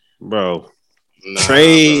 So, bro.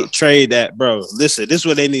 Trade that, bro. Listen, this is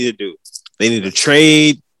what they need to do. They need to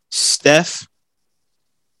trade Steph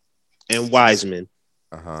and Wiseman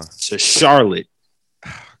to Charlotte.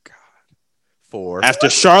 Oh God. After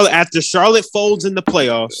Charlotte folds in the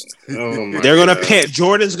playoffs, they're gonna panic.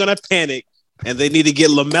 Jordan's gonna panic, and they need to get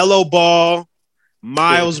LaMelo Ball,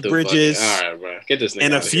 Miles Bridges, all right, bro. Get this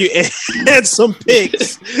and a few and some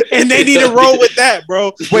picks, and they need to roll with that,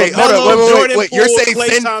 bro. Wait, LaMelo, hold on. Jordan Wait. Poole, You're saying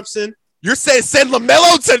Klay Thompson. You're saying send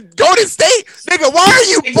LaMelo to Golden State? Nigga, why are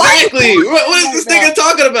you exactly? What is this nigga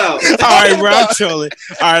talking about? All right, bro, I'm trolling.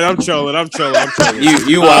 All right, I'm trolling.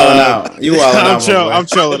 You wilding out. You wilding out. I'm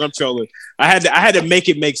trolling. I had to make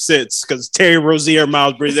it make sense because Terry Rozier,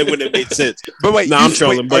 Miles Bridges, that wouldn't have made sense. But wait, I'm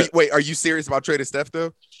trolling. Wait, are you serious about trading Steph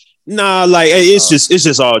though? Nah, like it's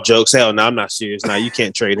just all jokes. Hell no, I'm not serious. Nah, you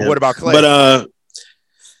can't trade him. What about Klay? But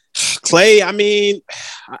Klay, I mean,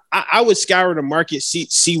 I would scour the market,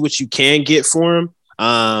 see what you can get for him.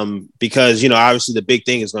 Because obviously the big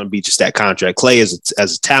thing is going to be just that contract. Klay as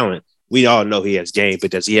a talent, we all know he has game,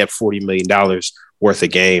 but does he have $40 million worth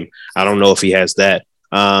of game? I don't know if he has that.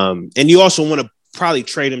 And you also want to probably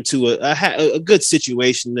trade him to a good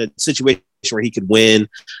situation, a situation where he could win.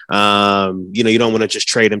 You don't want to just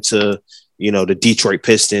trade him to the Detroit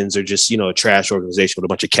Pistons or just a trash organization with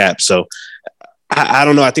a bunch of caps. So I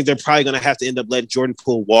don't know. I think they're probably going to have to end up letting Jordan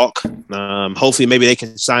Poole walk. Hopefully, maybe they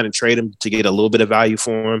can sign and trade him to get a little bit of value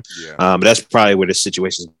for him. Yeah. But that's probably where the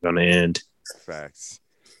situation is going to end. Facts.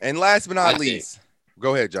 And last but not least,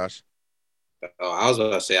 go ahead, Josh. Oh, I was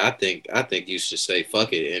about to say, I think you should say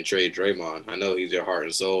fuck it and trade Draymond. I know he's your heart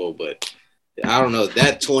and soul, but I don't know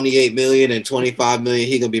that $28 million and $25 million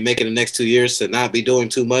he gonna be making the next 2 years to not be doing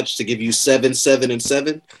too much to give you 7, 7, and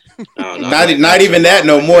 7. Not even that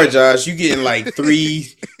no more, Josh. You getting like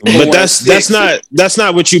 3, but that's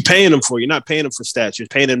not what you paying him for. You're not paying him for stats. You're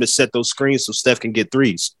paying him to set those screens so Steph can get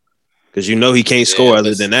threes because he can't score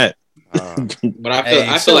other than that. But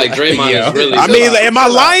I feel like Draymond is really. I mean, am I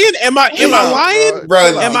lying? Am I lying, bro?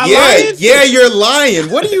 Am I lying? Yeah, you're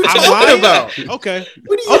lying. What are you talking about? Okay.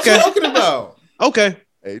 What are you talking about? Okay.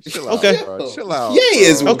 Hey, chill out, bro. Chill out. Yeah,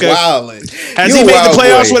 is wilding. Has he made the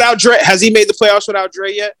playoffs without Dre? Has he made the playoffs without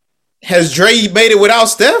Dre yet? Has Dre made it without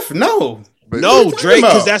Steph? No. No, Dre,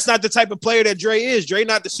 because that's not the type of player that Dre is. Dre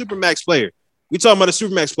not the Supermax player. We talking about a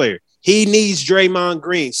Supermax player. He needs Draymond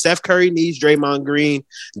Green. Steph Curry needs Draymond Green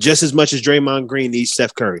just as much as Draymond Green needs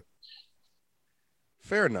Steph Curry.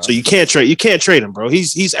 Fair enough. So you can't trade him, bro.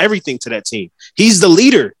 He's everything to that team. He's the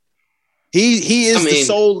leader. He is the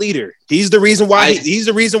sole leader. He's the reason why he's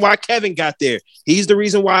the reason why Kevin got there. He's the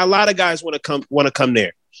reason why a lot of guys want to come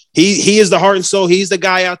there. He is the heart and soul. He's the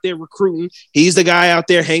guy out there recruiting. He's the guy out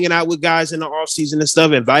there hanging out with guys in the offseason and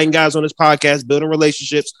stuff, inviting guys on his podcast, building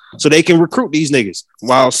relationships so they can recruit these niggas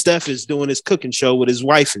while Steph is doing his cooking show with his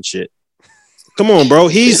wife and shit. Come on, bro.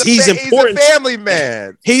 He's important. He's a family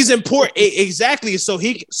man. He's important. Exactly. So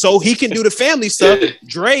he can do the family stuff.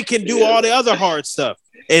 Dre can do all the other hard stuff.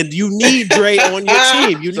 And you need Dre on your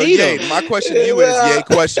team. You need him. My question to you is,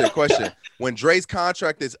 question. When Dre's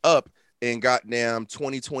contract is up in goddamn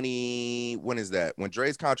 2020, when is that? When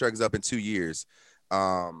Dre's contract is up in 2 years,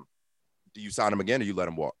 do you sign him again or you let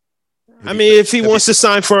him walk? I mean, if he wants to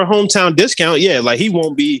sign for a hometown discount, yeah, like he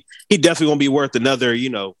definitely won't be worth another,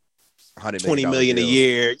 $20 million a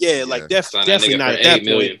year. Yeah, like definitely not at that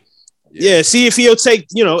point. Yeah, see if he'll take,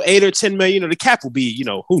 8 or 10 million. The cap will be,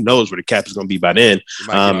 who knows where the cap is going to be by then.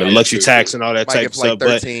 And luxury tax and all that type of stuff.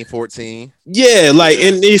 13, 14. Yeah, like,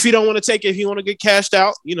 and if you don't want to take it, if you want to get cashed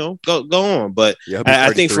out, go on. But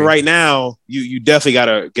I think for right now, you definitely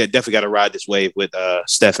gotta ride this wave with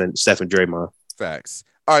Steph and Draymond. Facts.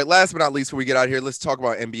 All right, last but not least, before we get out of here, let's talk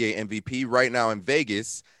about NBA MVP. Right now in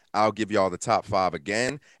Vegas, I'll give y'all the top 5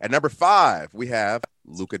 again. At number 5, we have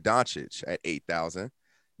Luka Doncic at 8,000.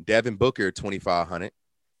 Devin Booker, 2,500.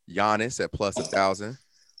 Giannis at plus 1,000.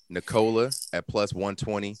 Nikola at plus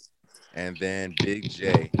 120. And then Big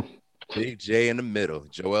J in the middle.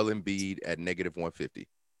 Joel Embiid at negative 150.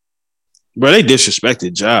 Bro, they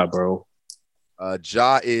disrespected Ja, bro.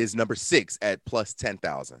 Ja is number 6 at plus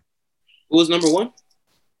 10,000. Who was number 1?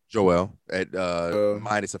 Joel at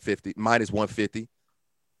minus 150.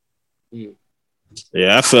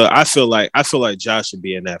 Yeah, I feel like Josh should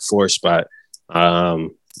be in that 4th spot.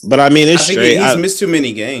 But I mean, it's straight. He's missed too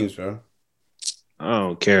many games, bro. I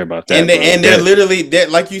don't care about that. And they're literally,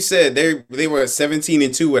 like you said, they were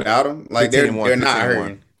 17-2 without him. Like they're not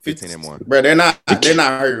hurting. 15-1, bro. They're not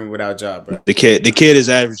hurting without Ja, bro. The kid is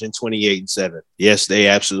averaging 28-7. Yes, they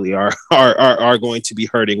absolutely are going to be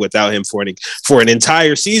hurting without him for an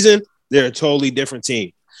entire season. They're a totally different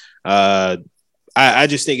team. I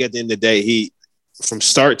just think at the end of the day, he, from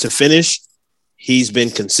start to finish, he's been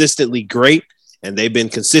consistently great, and they've been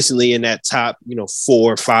consistently in that top,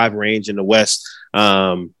 4 or 5 range in the West.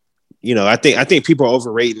 I think people are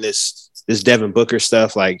overrating this Devin Booker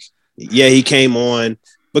stuff. Like, yeah, he came on,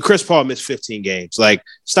 but Chris Paul missed 15 games. Like,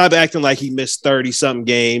 stop acting like he missed 30-something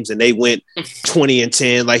games and they went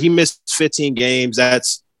 20-10. Like, he missed 15 games.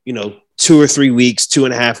 That's, 2 or 3 weeks,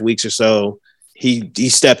 2.5 weeks or so. He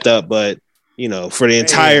stepped up, but for the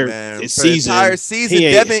entire season,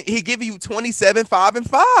 Devin, he give you 27, 5, and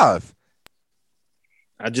 5.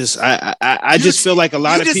 I just feel like a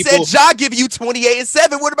lot of people. You just said Ja give you 28 and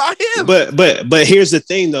 7. What about him? But here's the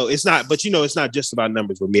thing, though. It's not. But it's not just about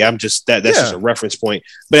numbers with me. I'm just that's just a reference point.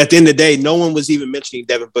 But at the end of the day, no one was even mentioning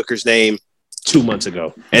Devin Booker's name 2 months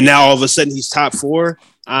ago, and now all of a sudden he's top 4.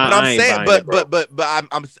 I'm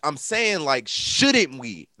saying, like, shouldn't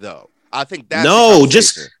we though? I think that's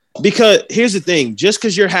just. Because here's the thing, just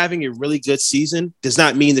because you're having a really good season does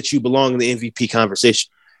not mean that you belong in the MVP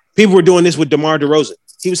conversation. People were doing this with DeMar DeRozan.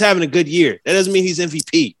 He was having a good year. That doesn't mean he's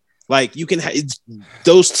MVP. Like, you can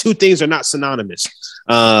those two things are not synonymous.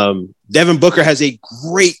 Devin Booker has a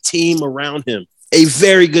great team around him, a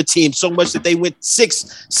very good team, so much that they went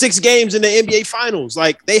six games in the NBA Finals.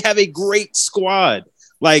 Like, they have a great squad.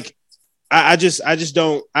 Like, I just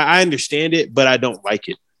don't. I understand it, but I don't like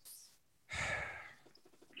it.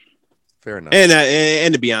 Fair enough.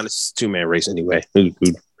 And to be honest, it's a 2-man race anyway. Who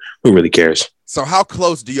really cares? So how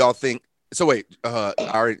close do y'all think? So wait,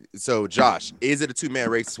 so Josh, is it a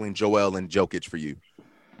 2-man race between Joel and Jokic for you?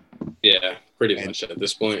 Yeah, pretty much at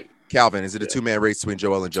this point. Calvin, is it a 2-man race between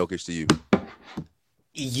Joel and Jokic to you?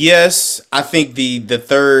 Yes, I think the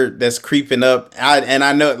third that's creeping up.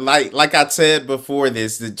 I know, like I said before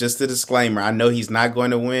this, just a disclaimer. I know he's not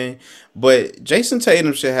going to win, but Jason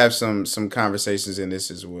Tatum should have some conversations in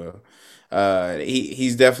this as well.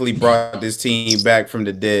 He's definitely brought this team back from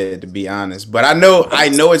the dead, to be honest. But I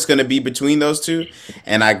know it's going to be between those two,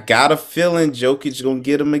 and I got a feeling Jokic going to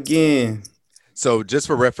get him again. So just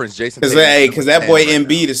for reference, Jason, because that boy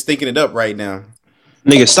Embiid is stinking it up right now.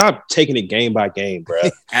 Nigga, stop taking it game by game, bro.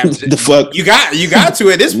 The fuck you got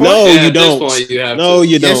to at this point. No, yeah, you don't. No,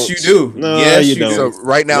 you don't. Yes, you do. No, yes, you don't. So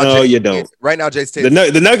right now, no, you don't. Right now, Jason,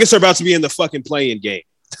 the Nuggets are about to be in the fucking play-in game.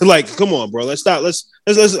 Like, come on, bro. Let's stop. Let's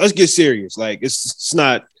get serious. Like, it's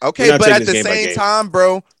not okay. not But taking at this the game by same game. time,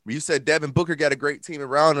 bro, you said Devin Booker got a great team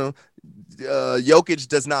around him. Jokic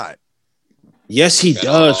does not. Yes, he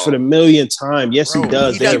does for the millionth time. Yes, Bro, he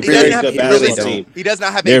does. They're a he very doesn't good have- basketball really team. He does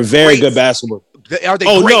not have. They're a very great, good basketball. Are they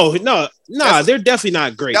Oh great? no, they're definitely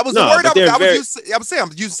not great. That was the no, word but I they're very. was saying. I'm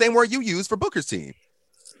using the same word you used for Booker's team.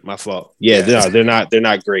 My fault. Yeah, no, they're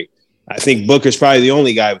not great. I think Booker's probably the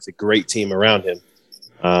only guy with a great team around him,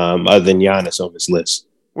 other than Giannis on this list.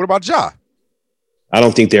 What about Ja? I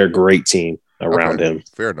don't think they're a great team around Okay, him.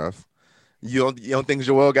 fair enough. You don't think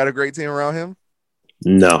Joel got a great team around him?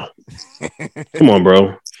 No. Come on,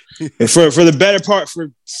 bro. And for the better part,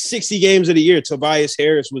 for 60 games of the year, Tobias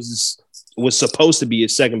Harris was supposed to be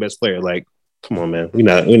his second best player. Like, come on, man.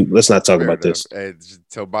 Let's not talk Fair about enough. this. Hey,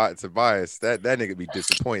 Tobias, that nigga be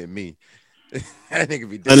disappointing me. That nigga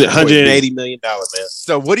be disappointing me. $180 million, man.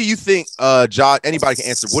 So what do you think, Ja, anybody can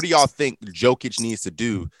answer. What do y'all think Jokic needs to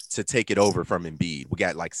do to take it over from Embiid? We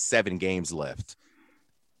got like 7 games left.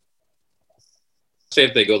 Say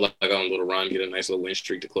if they go like on a little run, get a nice little win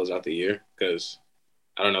streak to close out the year. Because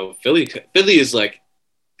I don't know, Philly is like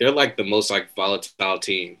they're like the most like volatile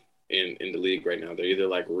team in the league right now. They're either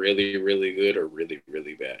like really, really good or really,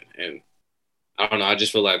 really bad. And I don't know. I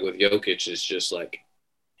just feel like with Jokic, it's just like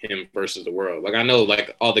him versus the world. Like I know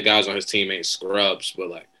like all the guys on his team ain't scrubs, but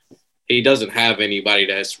like he doesn't have anybody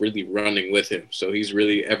that's really running with him. So he's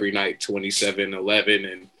really every night 27, 11,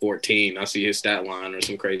 and 14. I see his stat line or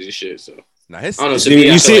some crazy shit. So Now I don't know. To me,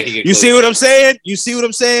 You I feel like he see, can you see close. what I'm saying? You see what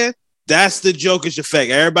I'm saying? That's the Jokic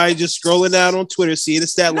effect. Everybody just scrolling down on Twitter, seeing the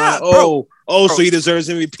stat line. Bro. So he deserves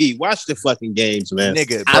MVP. Watch the fucking games, man.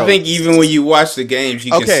 Nigga, I bro. think even when you watch the games,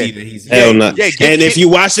 you can Okay. see that he's Hell no. Yeah, And if you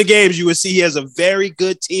watch the games, you will see he has a very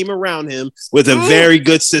good team around him with a very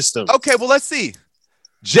good system. Okay, well, let's see.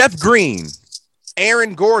 Jeff Green,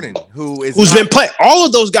 Aaron Gordon, who's been playing. All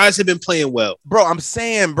of those guys have been playing well. bro, I'm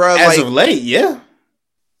saying, bro, as like, of late, yeah.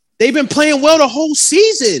 They've been playing well the whole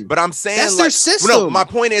season. but I'm saying That's like, their system. No, my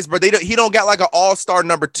point is, bro, he don't got like an all-star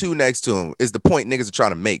number 2 next to him. Is the point niggas are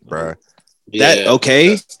trying to make, bro?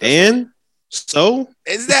 That's- and so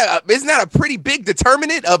Isn't that a pretty big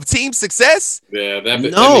determinant of team success? yeah, that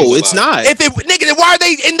means no, a it's lot. not. If it nigga, then why are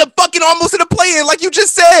they in the fucking almost in the play-in like you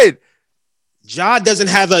just said? Ja doesn't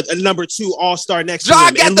have a number 2 all-star next Ja to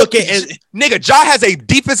him. got And the look at and, nigga. Ja has a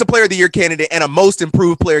defensive player of the year candidate and a most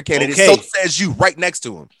improved player candidate. Okay. So says you right next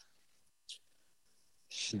to him.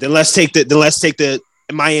 then let's take the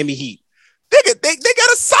Miami Heat. Nigga, they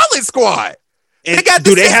got a solid squad. And They got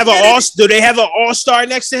do the they have same an all-star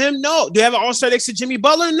next to him? No. Do they have an all-star next to Jimmy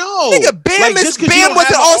Butler? No. Nigga, Bam, Like, just 'cause you Bam don't was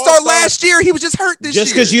have an an all-star all-star- last year. He was just hurt this Just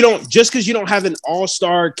year. because you don't have an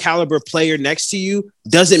all-star caliber player next to you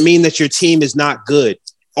doesn't mean that your team is not good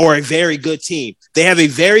or a very good team. They have a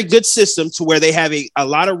very good system to where they have a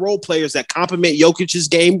lot of role players that complement Jokic's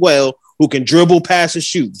game well, who can dribble, pass, and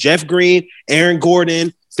shoot. Jeff Green, Aaron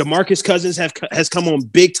Gordon, DeMarcus Cousins has come on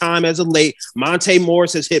big time as of late. Monte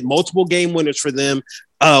Morris has hit multiple game winners for them.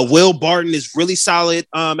 Will Barton is really solid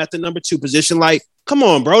at the number 2 position. Like, come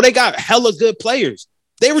on, bro. They got hella good players.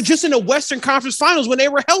 They were just in the Western Conference Finals when they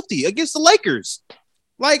were healthy against the Lakers.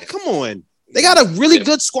 Like, come on. They got a really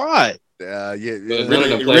good squad. Yeah. But none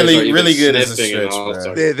of the players are even really good as a sniffing and stretch, all bro.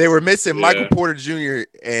 stars. They were missing Yeah. Michael Porter Jr.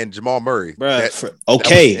 and Jamal Murray. Bruh, That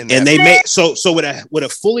okay, was in and that- they made so with a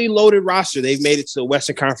fully loaded roster, they've made it to the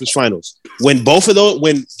Western Conference Finals. When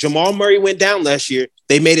Jamal Murray went down last year,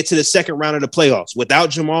 they made it to the second round of the playoffs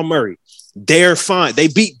without Jamal Murray. They're fine. They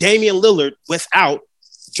beat Damian Lillard without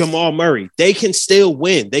Jamal Murray. They can still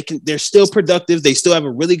win. They're still productive. They still have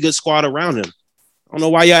a really good squad around them. I don't know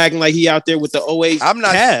why y'all acting like he out there with the 08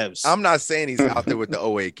 Cavs. I'm not saying he's out there with the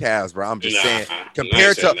 08 Cavs, bro. I'm just Nah, saying I'm compared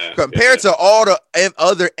not saying that. compared to all the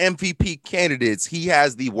other MVP candidates, he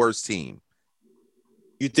has the worst team.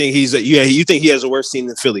 You think you think he has a worse team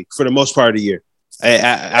than Philly for the most part of the year?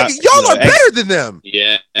 Y'all are better than them.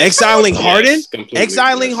 Yeah. Exiling Harden, Yes, completely.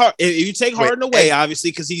 exiling Harden. If you take Harden away,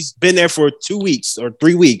 obviously, because he's been there for 2 weeks or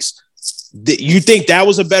 3 weeks, you think that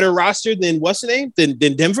was a better roster than what's the name than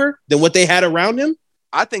Denver than what they had around him?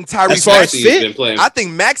 I think As Tyrese far as Maxey. fit? Been playing. I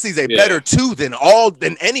think Maxey's a Yeah. better 2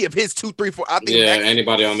 than any of his 2, 3, 4. I think Yeah, Maxey,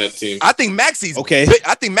 anybody on that team. I think Maxey's Okay.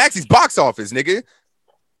 I think Maxey's box office, nigga.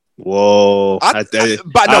 Whoa!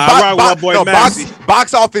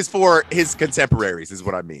 Box office for his contemporaries is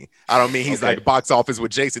what I mean. I don't mean he's Okay. like box office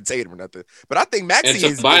with Jason Tatum or nothing. But I think And Maxey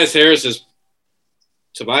is. Tobias Harris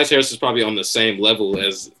is probably on the same level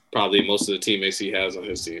as probably most of the teammates he has on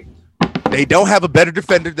his team. They don't have a better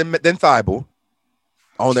defender than Thibault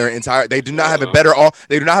on their entire. They do not have a better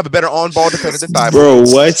on ball defender than Thibault. Bro,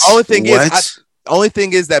 what? Only thing what? is, The only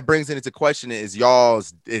thing is that brings it into question is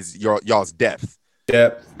y'all's depth.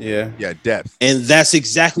 Depth, yeah. Yeah, depth. And that's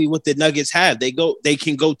exactly what the Nuggets have. They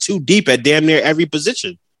can go too deep at damn near every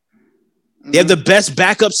position. They have the best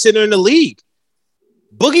backup center in the league.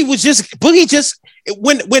 Boogie just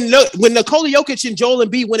when Nikola Jokic and Joel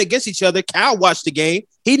Embiid went against each other, Cal watched the game.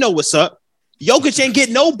 He know what's up. Jokic ain't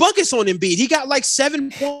get no buckets on Embiid. He got like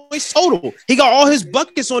 7 points total. He got all his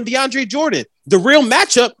buckets on DeAndre Jordan. The real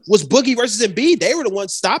matchup was Boogie versus Embiid. They were the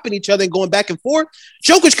ones stopping each other and going back and forth.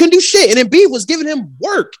 Jokic couldn't do shit, and Embiid was giving him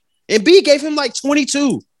work. Embiid gave him like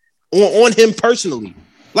 22 on him personally.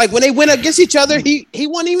 Like when they went against each other, he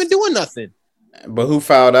wasn't even doing nothing. But who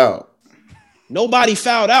fouled out? Nobody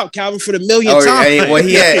fouled out, Calvin, for the millionth time.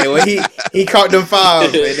 He caught them fouls,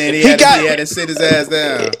 and then he had to sit his ass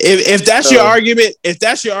down. If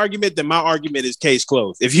that's your argument, then my argument is case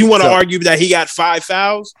closed. If you want to argue that he got 5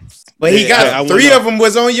 fouls, but he got 3 of them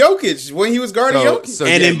was on Jokic when he was guarding Jokic,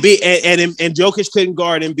 and Jokic couldn't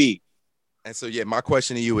guard Embiid. And so, my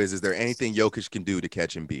question to you is there anything Jokic can do to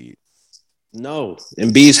catch Embiid? No,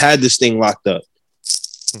 Embiid's had this thing locked up.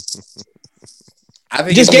 I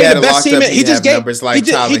think he just gave the best team. He just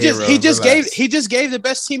gave the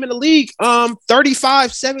best team in the league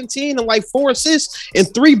 35-17 and like 4 assists and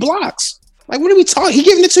 3 blocks. Like, what are we talking? He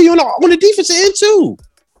giving it to you on the defensive end too.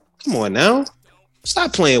 Come on now,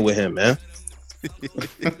 stop playing with him, man.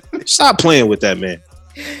 Stop playing with that man.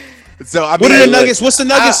 So what are the Nuggets? What's the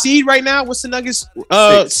Nuggets seed right now? What's the Nuggets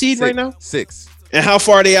seed right now? 6. And how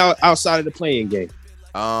far are they outside of the playing game?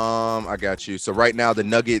 I got you. So right now the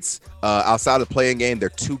Nuggets, outside of the playing game, they're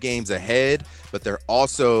 2 games ahead, but they're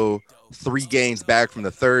also 3 games back from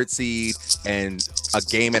the 3rd seed and a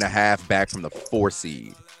game and a half back from the 4th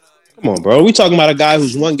seed. Come on, bro. We talking about a guy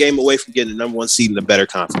who's 1 game away from getting the number 1 seed in the better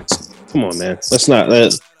conference. Come on, man. Let's not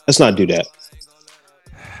do that.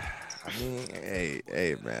 I mean,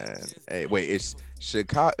 hey, man. Hey, wait, it's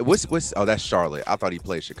Chicago. What's? Oh, that's Charlotte. I thought he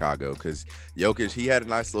played Chicago because Jokic. He had a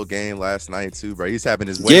nice little game last night too, bro. He's having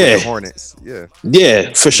his way with the Hornets.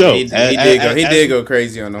 Yeah, for sure. He did go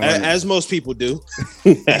crazy on the Hornets, as most people do.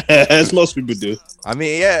 As most people do. I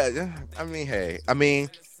mean, yeah. I mean, hey. I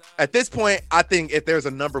mean, at this point, I think if there's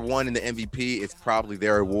a number 1 in the MVP, it's probably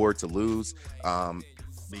their award to lose.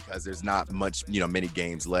 Because there's not much, many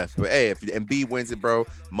games left. But hey, if Embiid wins it, bro,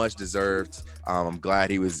 much deserved. I'm glad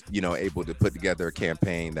he was, able to put together a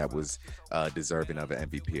campaign that was deserving of an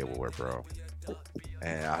MVP award, bro.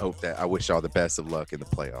 And I wish y'all the best of luck in the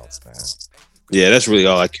playoffs, man. Yeah, that's really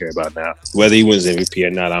all I care about now. Whether he wins MVP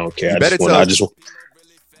or not, I don't care. Better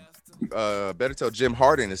tell Jim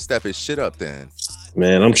Harden to step his shit up then.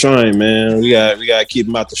 Man, I'm trying, man. We gotta keep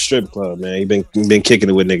him out the strip club, man. He been kicking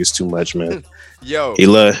it with niggas too much, man. Yo, he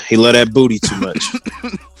love that booty too much.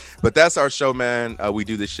 But that's our show, man. We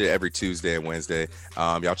do this shit every Tuesday and Wednesday.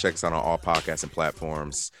 Y'all check us out on all podcasting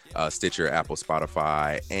platforms, Stitcher, Apple,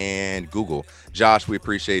 Spotify, and Google. Josh, we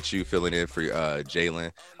appreciate you filling in for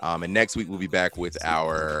Jalen. And next week we'll be back with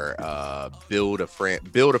our build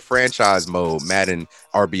a franchise mode, Madden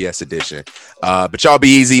RBS edition. But y'all be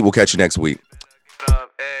easy. We'll catch you next week.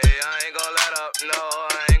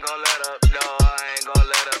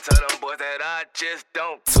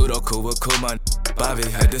 Sudoku with Kuma, Bobby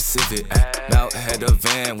had the Civic. Mount had the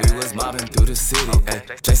van, we was mobbing through the city.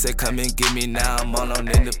 Jay said, come and get me now, I'm on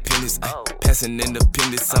Independence. Passing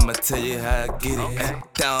Independence, I'ma tell you how I get it.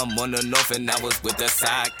 Down I'm on the north and I was with the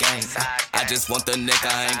side gang. I just want the neck,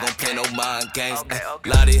 I ain't gon' play no mind games.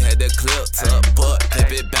 Lottie had the clip tuck, but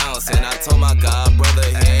kept it bounce. And I told my god brother,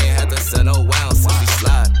 he ain't had to send no ounce. If he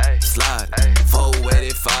slide,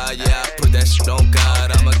 485, yeah, I put that shit on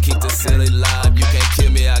God. I'ma keep the silly live, you can't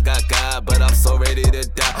kill me, I got God, but I'm so ready to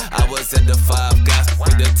die. I was at the Five Guys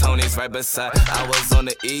with the Tonys right beside. I was on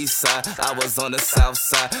the east side, I was on the south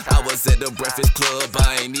side. I was at the Breakfast Club,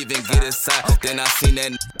 I ain't even get inside. Then I seen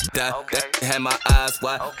that die, that had my eyes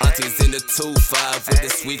wide. Aunties in the 2-5 with the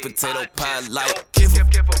sweet potato pie like give em.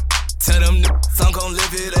 Tell them I'm gon'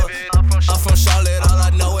 live it up. I'm from Charlotte, all I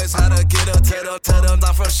know is how to get up. Tell them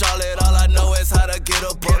I'm from Charlotte, all I know is how to get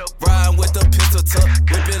up. Riding with the pistol tuck,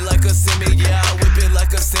 whip it like a semi, yeah, I whip it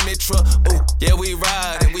like a semi truck. Ooh, yeah, we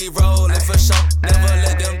ride.